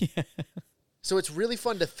 Yeah. So it's really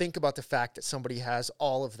fun to think about the fact that somebody has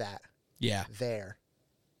all of that Yeah. there.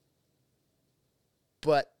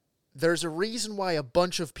 But there's a reason why a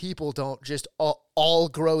bunch of people don't just all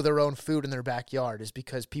grow their own food in their backyard, is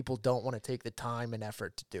because people don't want to take the time and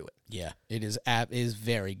effort to do it. Yeah, it is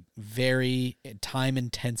very, very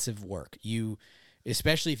time-intensive work.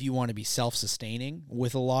 Especially if you want to be self-sustaining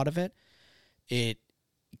with a lot of it, it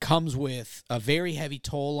comes with a very heavy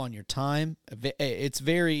toll on your time. It's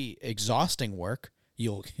very exhausting work.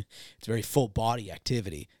 It's very full body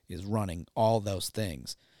activity is running all those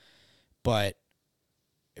things. But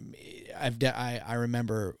I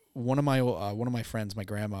remember one of my friends, my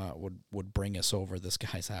grandma would bring us over this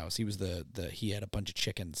guy's house. He was he had a bunch of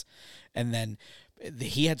chickens, and then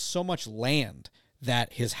he had so much land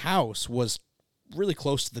that his house was really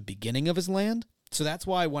close to the beginning of his land. So that's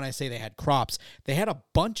why when I say they had crops, they had a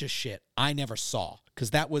bunch of shit I never saw,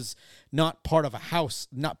 because that was not part of a house,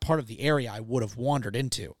 not part of the area I would have wandered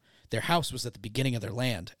into. Their house was at the beginning of their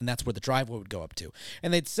land, and that's where the driveway would go up to.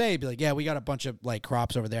 And they'd be like, yeah, we got a bunch of like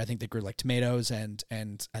crops over there. I think they grew like tomatoes and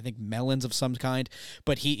I think melons of some kind.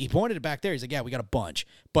 But he pointed it back there. He's like, yeah, we got a bunch.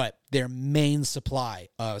 But their main supply,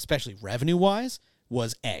 especially revenue-wise,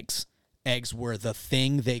 was eggs. Eggs were the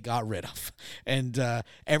thing they got rid of. And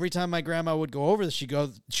every time my grandma would go over, she'd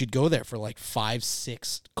go there for like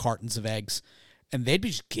 5-6 cartons of eggs, and they'd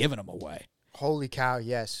be just giving them away. Holy cow,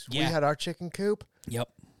 yes. Yeah. We had our chicken coop. Yep.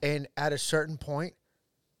 And at a certain point,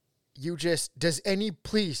 does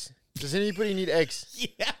anybody need eggs?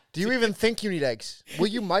 Yeah. Do you even think you need eggs? Well,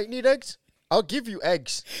 you might need eggs. I'll give you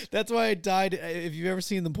eggs. That's why I died. If you've ever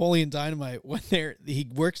seen Napoleon Dynamite, when he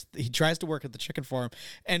tries to work at the chicken farm,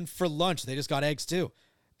 and for lunch they just got eggs too.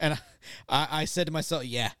 And I said to myself,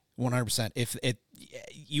 yeah, 100%. If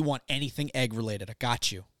you want anything egg related, I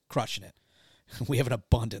got you. Crushing it. We have an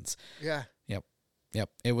abundance. Yeah. Yep.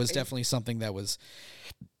 It was definitely something that was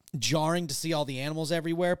jarring to see all the animals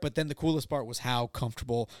everywhere, but then the coolest part was how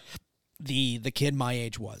comfortable the kid my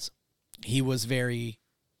age was. He was very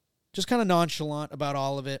just kind of nonchalant about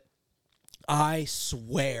all of it. I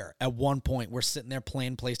swear at one point we're sitting there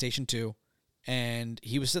playing PlayStation 2, and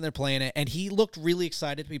he was sitting there playing it, and he looked really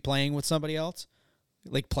excited to be playing with somebody else,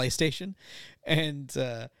 like PlayStation, and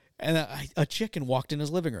a chicken walked in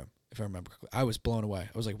his living room. If I remember correctly, I was blown away.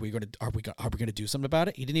 I was like, are we going to do something about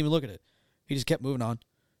it? He didn't even look at it. He just kept moving on.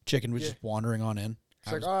 Chicken was just wandering on in.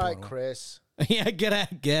 It's like, all right, Chris. Yeah, get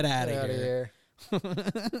out of here.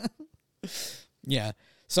 Yeah.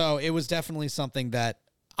 So it was definitely something that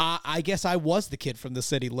I guess I was the kid from the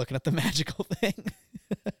city looking at the magical thing.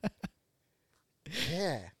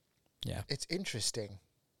 Yeah. Yeah. It's interesting.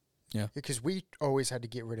 Yeah. Because we always had to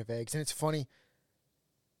get rid of eggs. And it's funny,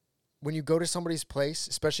 when you go to somebody's place,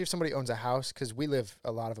 especially if somebody owns a house, because we live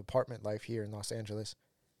a lot of apartment life here in Los Angeles.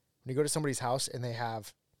 When you go to somebody's house and they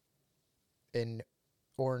have an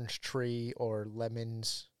orange tree or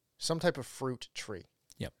lemons, some type of fruit tree.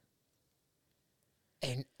 Yep.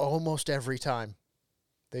 And almost every time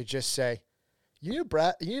they just say, you need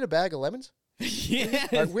a bag of lemons? Yeah.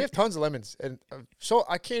 Like, we have tons of lemons, and so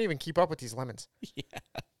I can't even keep up with these lemons. Yeah.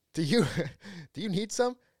 Do you need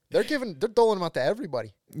some? They're doling them out to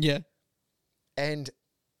everybody. Yeah. And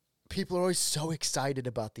people are always so excited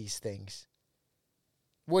about these things.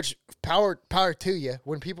 Which, power to you.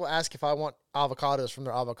 When people ask if I want avocados from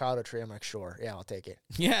their avocado tree, I'm like, sure, yeah, I'll take it.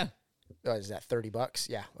 Yeah. Is that $30?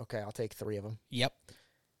 Yeah, okay, I'll take 3 of them. Yep.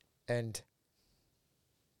 And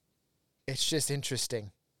it's just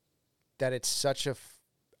interesting that it's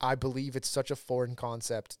I believe it's such a foreign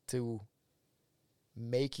concept to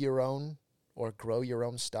make your own or grow your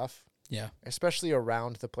own stuff. Yeah. Especially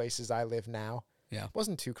around the places I live now. Yeah. It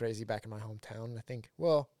wasn't too crazy back in my hometown. I think,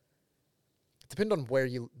 well, it depended on where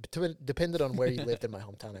you lived in my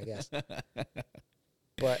hometown, I guess.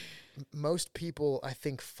 But most people, I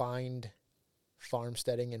think, find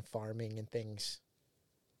farmsteading and farming and things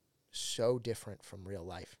so different from real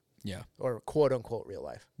life. Yeah. Or quote unquote real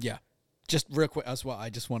life. Yeah. Just real quick as well, I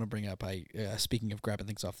just want to bring up, speaking of grabbing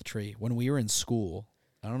things off the tree, when we were in school,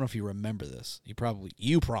 I don't know if you remember this. You probably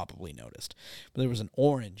noticed, but there was an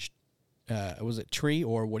orange, was it tree,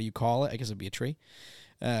 or what do you call it? I guess it'd be a tree.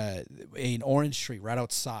 An orange tree right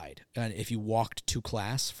outside. And if you walked to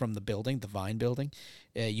class from the building, the Vine building,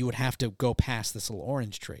 you would have to go past this little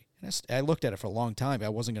orange tree. And I looked at it for a long time. I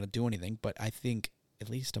wasn't going to do anything, but I think at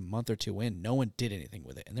least a month or two in, no one did anything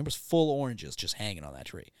with it. And there was full oranges just hanging on that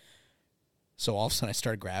tree. So all of a sudden I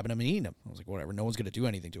started grabbing them and eating them. I was like, whatever, no one's going to do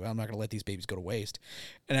anything to it. I'm not going to let these babies go to waste.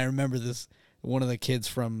 And I remember one of the kids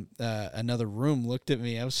from another room looked at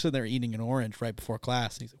me. I was sitting there eating an orange right before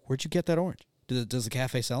class. And he's like, where'd you get that orange? Does the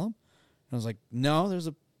cafe sell them? And I was like, no, there's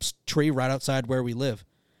a tree right outside where we live.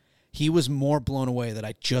 He was more blown away that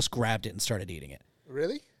I just grabbed it and started eating it.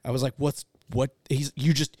 Really? I was like, what?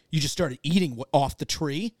 You just started eating off the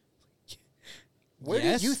tree? Where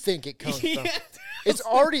Yes. do you think it comes from? Yeah,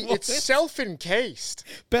 It's self-encased.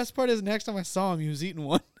 Best part is next time I saw him, he was eating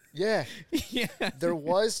one. Yeah. Yeah. There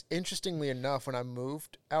was, interestingly enough, when I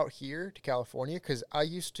moved out here to California, because I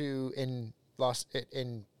used to in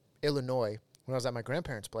Illinois, when I was at my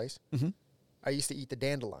grandparents' place, I used to eat the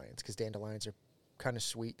dandelions because dandelions are kind of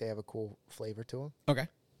sweet. They have a cool flavor to them. Okay.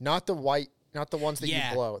 Not the white, not the ones that you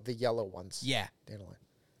blow, the yellow ones. Yeah. Dandelion.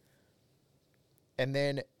 And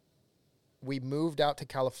then we moved out to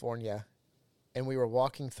California, and we were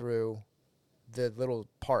walking through the little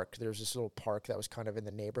park. There was this little park that was kind of in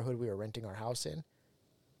the neighborhood we were renting our house in.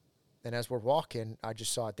 And as we're walking, I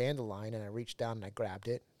just saw a dandelion, and I reached down and I grabbed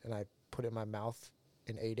it, and I put it in my mouth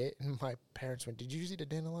and ate it. And my parents went, "Did you just eat a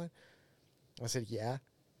dandelion?" I said, "Yeah."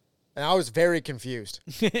 And I was very confused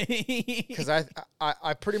because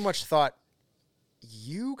I pretty much thought,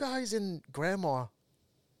 you guys and Grandma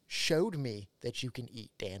showed me that you can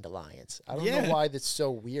eat dandelions. I don't know why that's so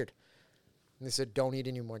weird. And they said, "Don't eat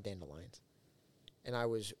any more dandelions." And I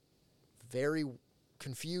was very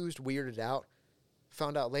confused, weirded out.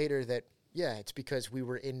 Found out later that, it's because we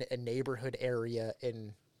were in a neighborhood area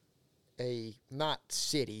in a, not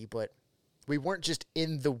city, but we weren't just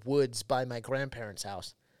in the woods by my grandparents'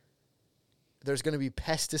 house. There's going to be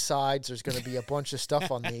pesticides. There's going to be a bunch of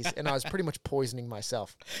stuff on these. And I was pretty much poisoning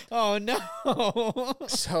myself. Oh, no.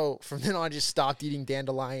 So from then on, I just stopped eating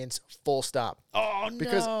dandelions, full stop. Oh, no.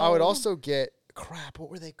 Because I would also get,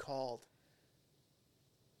 what were they called?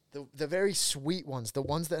 The very sweet ones, the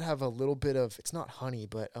ones that have a little bit of, it's not honey,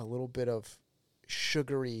 but a little bit of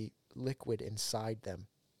sugary liquid inside them.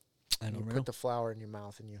 I don't know. Put the flour in your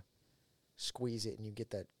mouth and you squeeze it and you get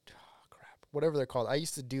that, whatever they're called. I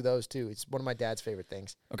used to do those too. It's one of my dad's favorite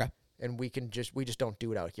things. Okay. And we just don't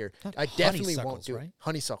do it out here. Not I definitely won't honeysuckles, do right? it.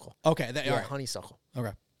 Honeysuckle. Okay. Honeysuckle.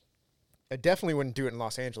 Okay. I definitely wouldn't do it in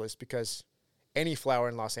Los Angeles because any flower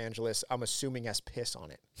in Los Angeles, I'm assuming has piss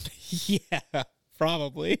on it. Yeah,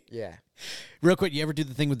 probably. Yeah. Real quick, you ever do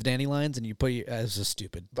the thing with the dandelions and you put your, this is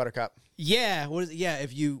stupid. Buttercup. Yeah. What is it? Yeah.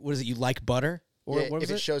 What is it? You like butter? Or Yeah, what if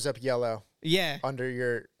was it shows up yellow Yeah. under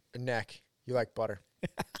your neck, you like butter.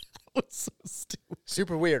 What's so stupid?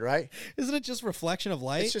 Super weird, right? Isn't it just reflection of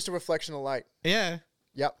light? It's just a reflection of light. Yeah.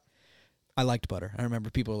 Yep. I liked butter. I remember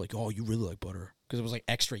people were like, "Oh, you really like butter," because it was like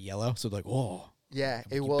extra yellow. So like, "Oh." Yeah.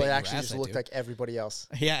 You It bet your actually ass just I looked do. like everybody else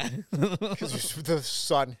Yeah. because the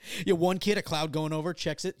sun. Yeah. One kid, a cloud going over,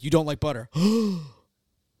 checks it. You don't like butter. I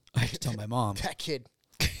have to tell my mom. That kid.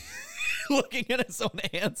 Looking at his own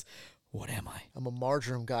hands. What am I? I'm a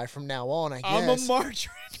marjoram guy from now on, I guess. I'm a margarine.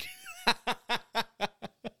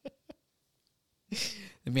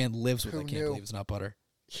 The man lives with. Who I can't knew? believe it's not butter.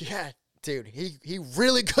 Yeah, dude. He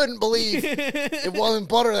really couldn't believe it wasn't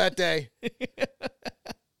butter that day.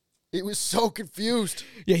 He was so confused.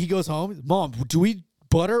 Yeah, he goes home. Mom, do we eat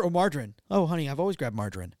butter or margarine? Oh, honey, I've always grabbed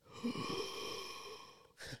margarine.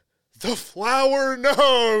 The flower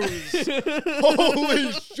knows.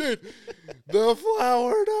 Holy shit. The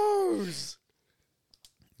flower knows.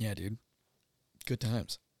 Yeah, dude. Good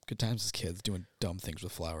times. Good times as kids doing dumb things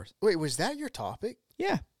with flowers. Wait, was that your topic?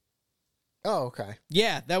 Yeah. Oh, okay.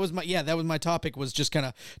 Yeah, that was my topic, was just kind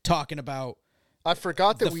of talking about I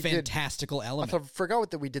forgot that the we fantastical did. element. I forgot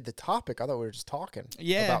that we did the topic. I thought we were just talking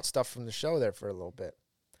about stuff from the show there for a little bit.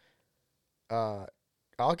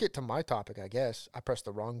 I'll get to my topic, I guess. I pressed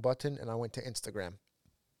the wrong button and I went to Instagram.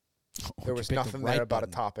 There was nothing there about a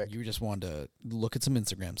topic. You just wanted to look at some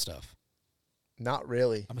Instagram stuff. Not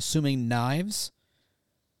really. I'm assuming knives.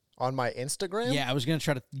 On my Instagram? Yeah, I was going to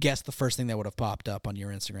try to guess the first thing that would have popped up on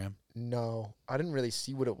your Instagram. No, I didn't really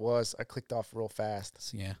see what it was. I clicked off real fast.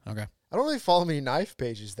 So, yeah, okay. I don't really follow many knife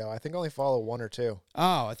pages, though. I think I only follow one or two.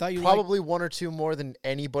 Oh, I thought you Probably one or two more than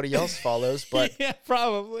anybody else follows, but yeah,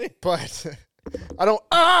 probably. but I don't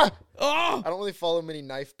I Oh! don't really follow many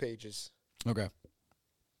knife pages. Okay.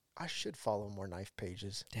 I should follow more knife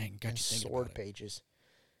pages. Dang, got And you thinking sword about it. pages.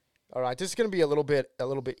 All right, this is going to be a little bit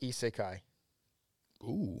isekai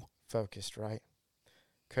Ooh. focused, right?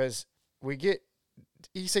 Because we get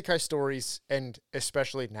isekai stories, and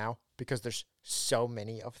especially now, because there's so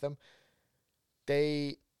many of them,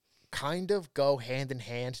 they kind of go hand in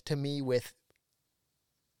hand to me with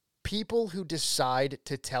people who decide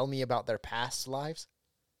to tell me about their past lives.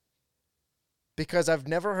 Because I've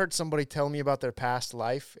never heard somebody tell me about their past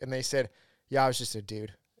life, and they said, yeah, I was just a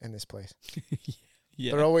dude in this place.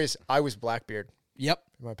 Yeah. They're always, I was Blackbeard Yep.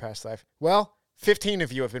 in my past life. Well, 15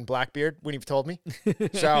 of you have been Blackbeard when you've told me.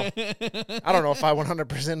 So I don't know if I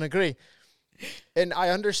 100% agree. And I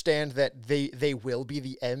understand that they will be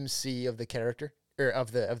the MC of the character. or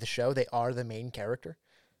of the show. They are the main character.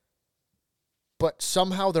 But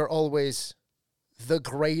somehow they're always the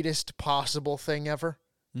greatest possible thing ever.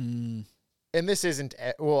 Mm. And this isn't,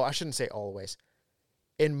 well, I shouldn't say always.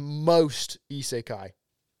 In most isekai,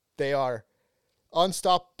 they are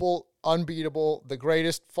unstoppable, unbeatable, the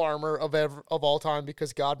greatest farmer of all time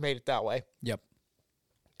because God made it that way. Yep.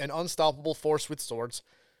 An unstoppable force with swords.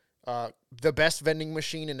 The best vending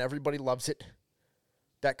machine and everybody loves it.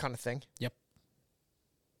 That kind of thing. Yep.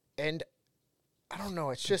 And I don't know,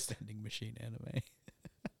 it's just... vending machine anime.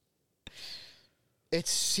 It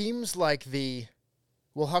seems like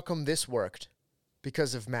well, how come this worked?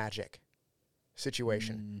 Because of magic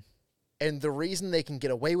situation. And the reason they can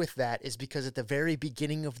get away with that is because at the very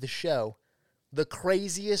beginning of the show, the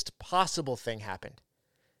craziest possible thing happened.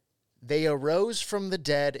 They arose from the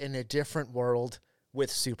dead in a different world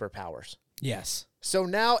with superpowers. Yes. So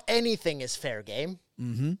now anything is fair game.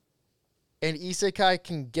 Mm-hmm. And isekai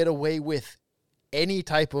can get away with any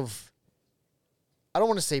type of, I don't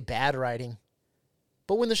want to say bad writing,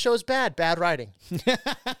 but when the show's bad writing.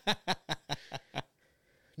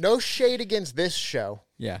 No shade against this show.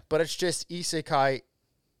 Yeah. But it's just isekai,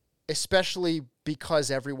 especially because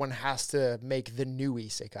everyone has to make the new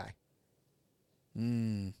isekai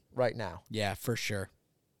right now. Yeah, for sure.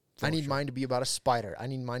 I need mine to be about a spider. I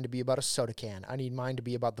need mine to be about a soda can. I need mine to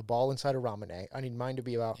be about the ball inside a ramen egg. I need mine to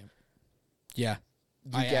be about... Yeah.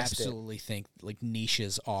 I guessed it. absolutely think like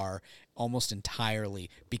niches are almost entirely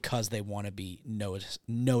because they want to be notice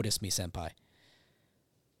me senpai.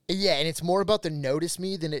 Yeah, and it's more about the notice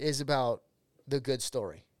me than it is about the good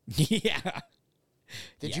story. Yeah.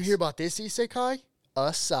 Did you hear about this isekai?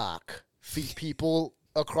 A sock. People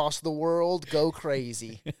across the world go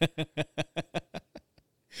crazy.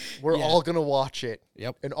 We're all going to watch it.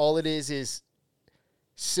 Yep. And all it is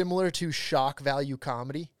similar to shock value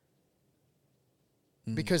comedy.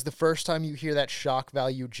 Because the first time you hear that shock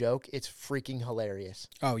value joke, it's freaking hilarious.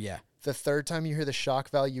 Oh, yeah. The third time you hear the shock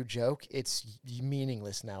value joke, it's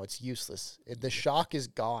meaningless now. It's useless. The shock is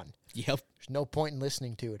gone. Yep. There's no point in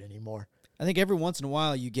listening to it anymore. I think every once in a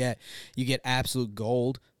while you get absolute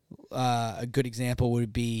gold. A good example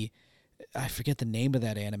would be, I forget the name of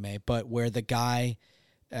that anime, but where the guy,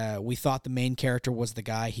 we thought the main character was the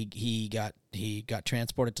guy. He got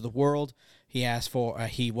transported to the world. He asked for,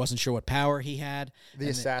 he wasn't sure what power he had. The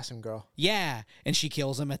assassin girl. Yeah, and she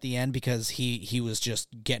kills him at the end because he was just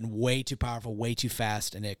getting way too powerful, way too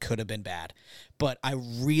fast, and it could have been bad. But I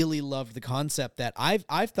really loved the concept that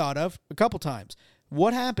I've thought of a couple times.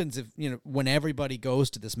 What happens if, when everybody goes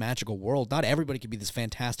to this magical world? Not everybody could be this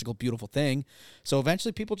fantastical, beautiful thing. So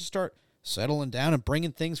eventually people just start settling down and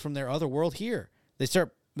bringing things from their other world here. They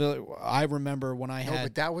start... I remember when I had... No,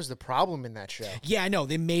 but that was the problem in that show. Yeah, I know.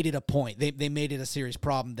 They made it a point. They made it a serious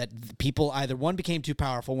problem that people either, one, became too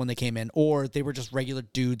powerful when they came in, or they were just regular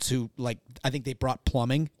dudes who, I think they brought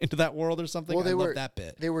plumbing into that world or something. Well, I love that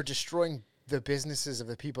bit. They were destroying the businesses of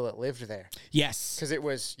the people that lived there. Yes. Because it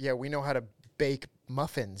was, we know how to bake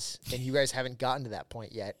muffins, and you guys haven't gotten to that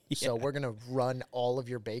point yet. Yeah. So we're going to run all of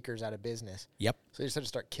your bakers out of business. Yep. So you just had to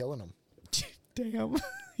start killing them. Damn.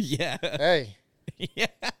 Yeah. Hey. Yeah.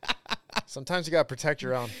 Sometimes you got to protect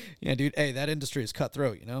your own. Yeah, dude. Hey, that industry is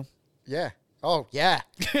cutthroat, Yeah. Oh, yeah.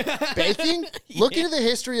 Baking? Look into the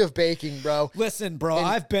history of baking, bro. Listen, bro,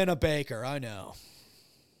 I've been a baker. I know.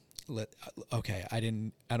 Okay, I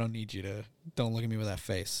don't need you to... Don't look at me with that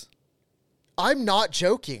face. I'm not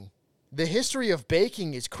joking. The history of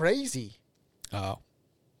baking is crazy. Oh.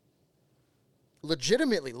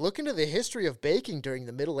 Legitimately, look into the history of baking during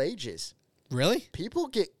the Middle Ages. Really? People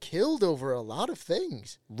get killed over a lot of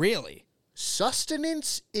things. Really?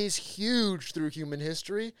 Sustenance is huge through human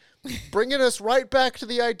history, bringing us right back to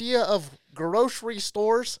the idea of grocery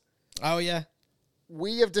stores. Oh, yeah.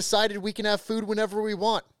 We have decided we can have food whenever we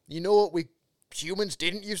want. You know what humans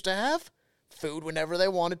didn't used to have? Food whenever they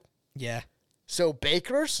wanted. Yeah. So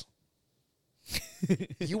bakers,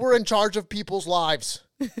 you were in charge of people's lives.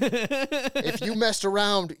 If you messed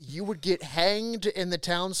around, you would get hanged in the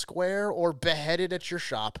town square or beheaded at your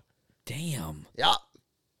shop. Damn. Yeah.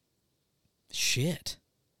 Shit.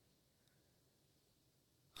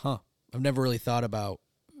 Huh. I've never really thought about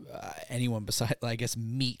anyone besides, I guess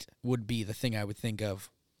meat would be the thing I would think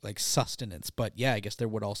of, like sustenance. But yeah, I guess there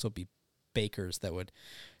would also be bakers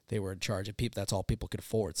they were in charge of people. That's all people could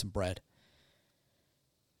afford, some bread.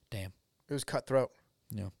 Damn. It was cutthroat.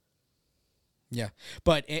 Yeah. Yeah.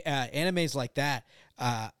 But animes like that,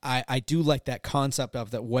 I do like that concept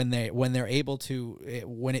of that when they're able to,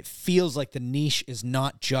 when it feels like the niche is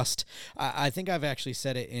not just, I think I've actually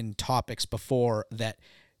said it in topics before that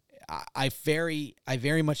I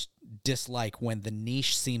very much dislike when the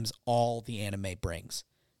niche seems all the anime brings.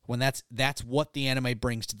 When that's what the anime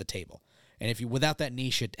brings to the table. And if you without that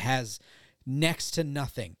niche, it has next to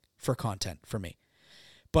nothing for content for me.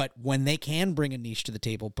 But when they can bring a niche to the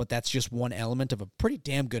table, but that's just one element of a pretty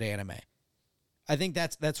damn good anime, I think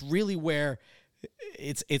that's really where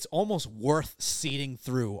it's almost worth seeding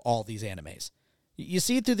through all these animes. You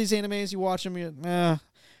see it through these animes, you watch them,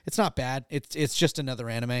 it's not bad. It's just another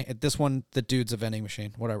anime. This one, the dude's a vending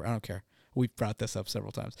machine. Whatever, I don't care. We've brought this up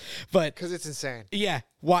several times, but because it's insane. Yeah,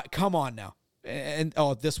 what? Come on now. And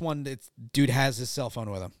this one, dude has his cell phone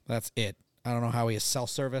with him. That's it. I don't know how he has cell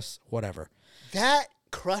service. Whatever. That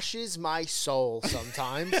crushes my soul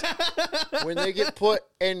sometimes when they get put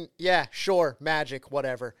in. Yeah, sure, magic,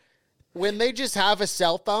 whatever. When they just have a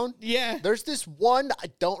cell phone. Yeah. There's this one. I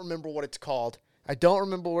don't remember what it's called.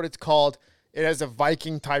 It has a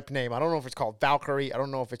Viking type name. I don't know if it's called Valkyrie. I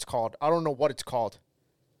don't know what it's called.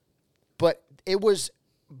 But it was,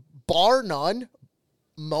 bar none,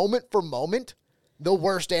 moment for moment, the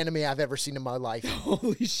worst anime I've ever seen in my life.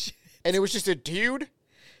 Holy shit. And it was just a dude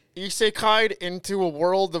isekai'd into a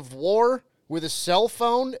world of war with a cell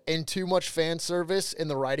phone and too much fan service, and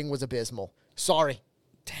the writing was abysmal. Sorry.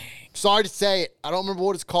 Dang. Sorry to say it. I don't remember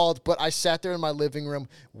what it's called, but I sat there in my living room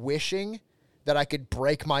wishing that I could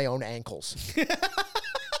break my own ankles.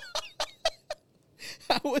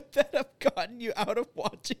 How would that have gotten you out of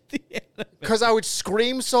watching the anime? Because I would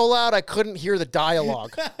scream so loud I couldn't hear the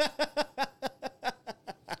dialogue.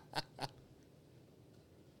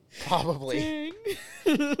 Probably.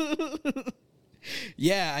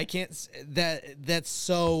 Yeah, I can't. That's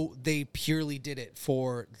so they purely did it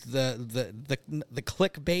for the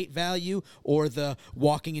clickbait value, or the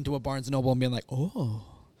walking into a Barnes and Noble and being like, oh,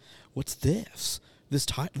 what's this?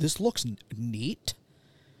 This looks neat.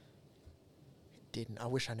 Didn't. I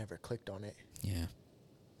wish I never clicked on it. Yeah,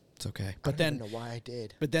 it's okay. But then, I don't even know why I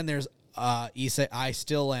did. But then there's I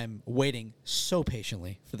still am waiting so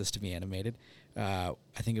patiently for this to be animated. I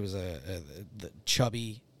think it was the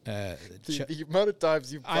chubby. The amount of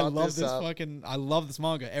times you've brought this up. I love this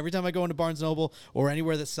manga. Every time I go into Barnes & Noble or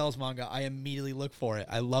anywhere that sells manga, I immediately look for it.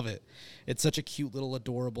 I love it. It's such a cute little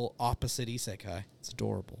adorable opposite isekai. It's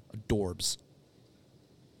adorable. Adorbs.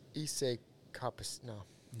 No.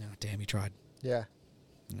 No, damn, you tried. Yeah.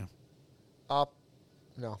 No.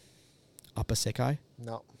 No. Opposite?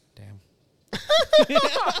 No. Damn.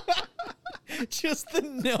 Just the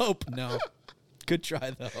nope. No. Good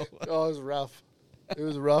try, though. Oh, it was rough. It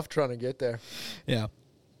was rough trying to get there. Yeah.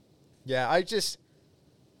 Yeah, I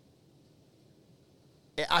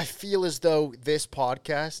feel as though this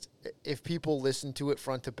podcast, if people listen to it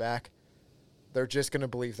front to back, they're just going to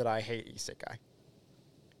believe that I hate isekai.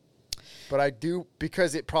 But I do,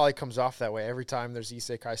 because it probably comes off that way. Every time there's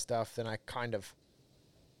isekai stuff, then I kind of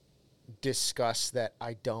discuss that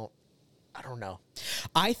I don't know.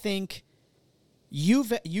 I think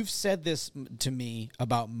you've said this to me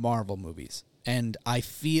about Marvel movies, and I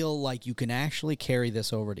feel like you can actually carry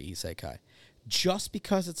this over to isekai. Just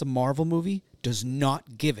because it's a Marvel movie does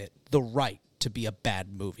not give it the right to be a bad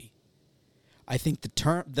movie. I think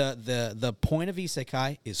the point of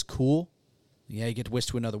isekai is cool. Yeah, you get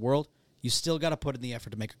whisked to another world. You still got to put in the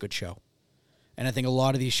effort to make a good show. And I think a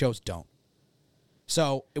lot of these shows don't.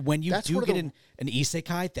 So when you do get an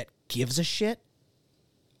isekai that gives a shit,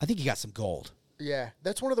 I think you got some gold. Yeah,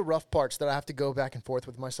 that's one of the rough parts that I have to go back and forth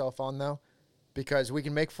with myself on, though. Because we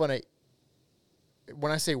can make fun of...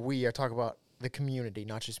 When I say we, I talk about the community,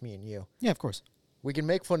 not just me and you. Yeah, of course. We can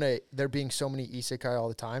make fun of there being so many isekai all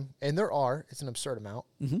the time. And there are. It's an absurd amount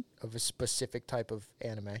of a specific type of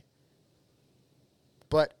anime.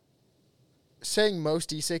 But saying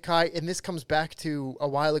most isekai, and this comes back to a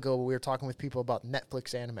while ago when we were talking with people about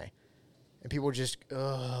Netflix anime. And people were just,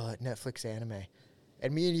 Netflix anime.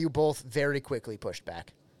 And me and you both very quickly pushed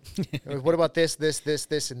back. What about this,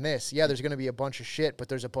 and this? Yeah, there's going to be a bunch of shit, but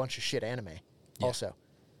there's a bunch of shit anime also.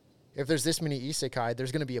 If there's this many isekai,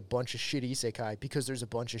 there's going to be a bunch of shit isekai because there's a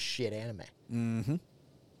bunch of shit anime. Mm-hmm.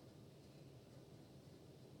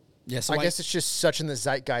 Yeah, so I guess it's just such in the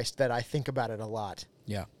zeitgeist that I think about it a lot.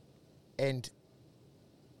 Yeah. And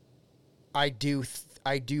I do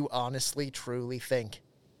honestly, truly think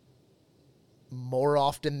more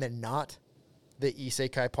often than not, the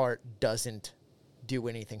isekai part doesn't do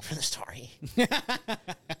anything for the story.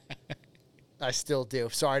 I still do.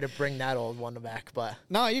 Sorry to bring that old one back, but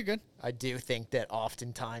no, you're good. I do think that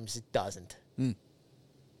oftentimes it doesn't.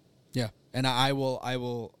 Yeah, and I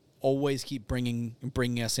will always keep bringing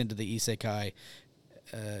us into the isekai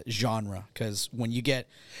genre, because when you get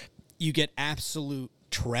absolute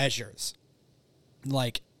treasures,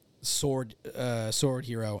 like Sword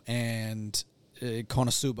Hero and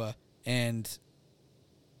Konosuba and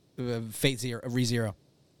Fate Zero, ReZero.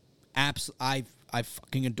 I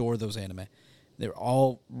fucking adore those anime. They're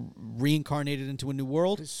all reincarnated into a new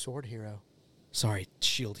world. What is Sword Hero? Sorry,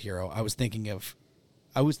 Shield Hero. I was thinking of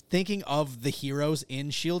the heroes in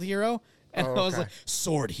Shield Hero, and I was like,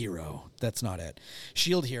 Sword Hero. That's not it.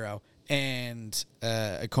 Shield Hero and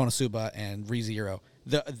Konosuba and ReZero.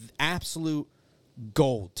 The absolute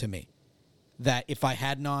gold to me. That if I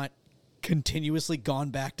had not continuously gone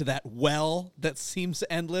back to that well that seems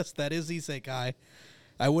endless, that is Isekai,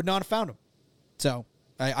 I would not have found them. So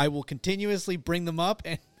I will continuously bring them up.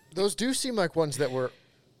 And those do seem like ones that were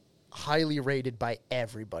highly rated by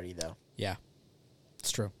everybody, though. Yeah,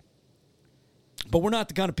 it's true. But we're not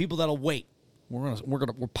the kind of people that'll wait. We're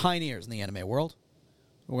pioneers in the anime world.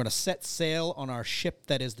 We're gonna set sail on our ship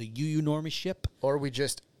that is the UU Normie ship. Or we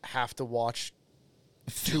just have to watch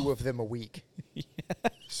 2 of them a week. Yeah.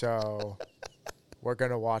 So we're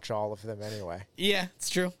gonna watch all of them anyway. Yeah,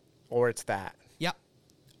 it's true. Or it's that. Yep.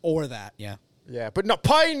 Or that. Yeah. Yeah, but no,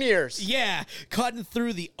 pioneers. Yeah, cutting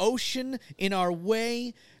through the ocean in our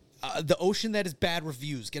way, the ocean that is bad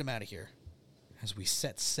reviews. Get them out of here. As we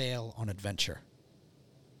set sail on adventure.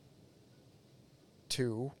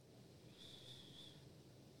 To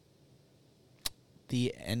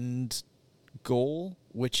the end goal,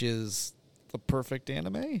 which is the perfect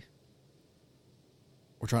anime.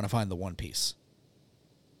 We're trying to find the One Piece.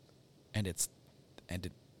 And it's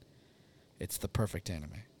the perfect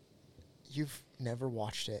anime. You've never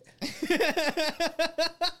watched it.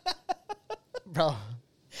 Bro.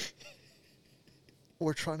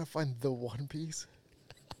 We're trying to find the One Piece.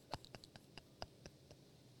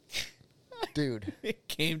 Dude. It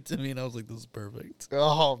came to me and I was like, this is perfect.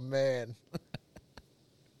 Oh, man.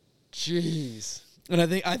 Jeez. And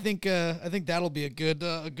I think that'll be a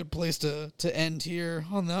good place to end here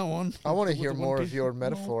on that one. I want to hear more of your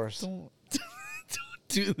metaphors. No, don't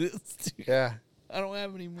do this. Dude. Yeah. I don't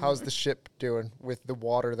have any more. How's the ship doing with the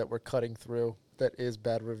water that we're cutting through that is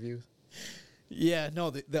bad reviews? Yeah, no,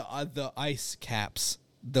 the ice caps.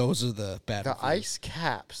 Those are the bad reviews. The ice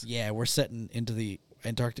caps? Yeah, we're setting into the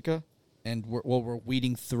Antarctica, and we're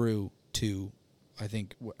weeding through to, I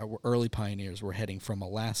think, we're early pioneers. We're heading from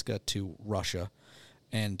Alaska to Russia,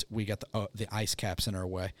 and we got the ice caps in our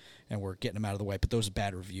way, and we're getting them out of the way. But those are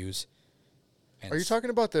bad reviews. And are you talking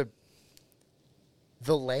about the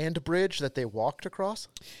land bridge that they walked across?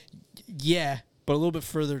 Yeah, but a little bit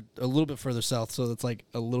further south, so it's like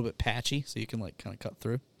a little bit patchy, so you can like kind of cut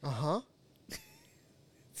through. Uh-huh.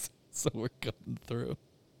 So we're cutting through.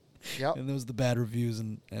 Yep. And those are the bad reviews,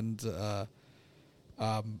 we're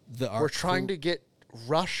trying to get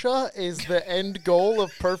Russia is the end goal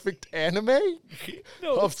of perfect anime?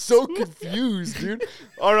 No, I'm so confused, dude.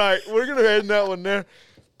 All right, we're going to end that one there.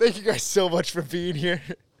 Thank you guys so much for being here.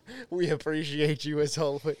 We appreciate you as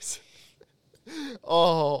always.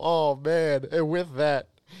 Oh, man. And with that,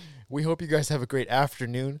 we hope you guys have a great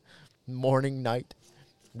afternoon, morning, night,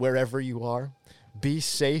 wherever you are. Be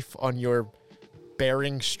safe on your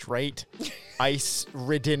Bering Strait,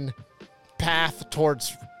 ice-ridden path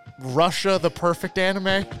towards Russia, the perfect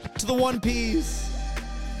anime. To the One Piece.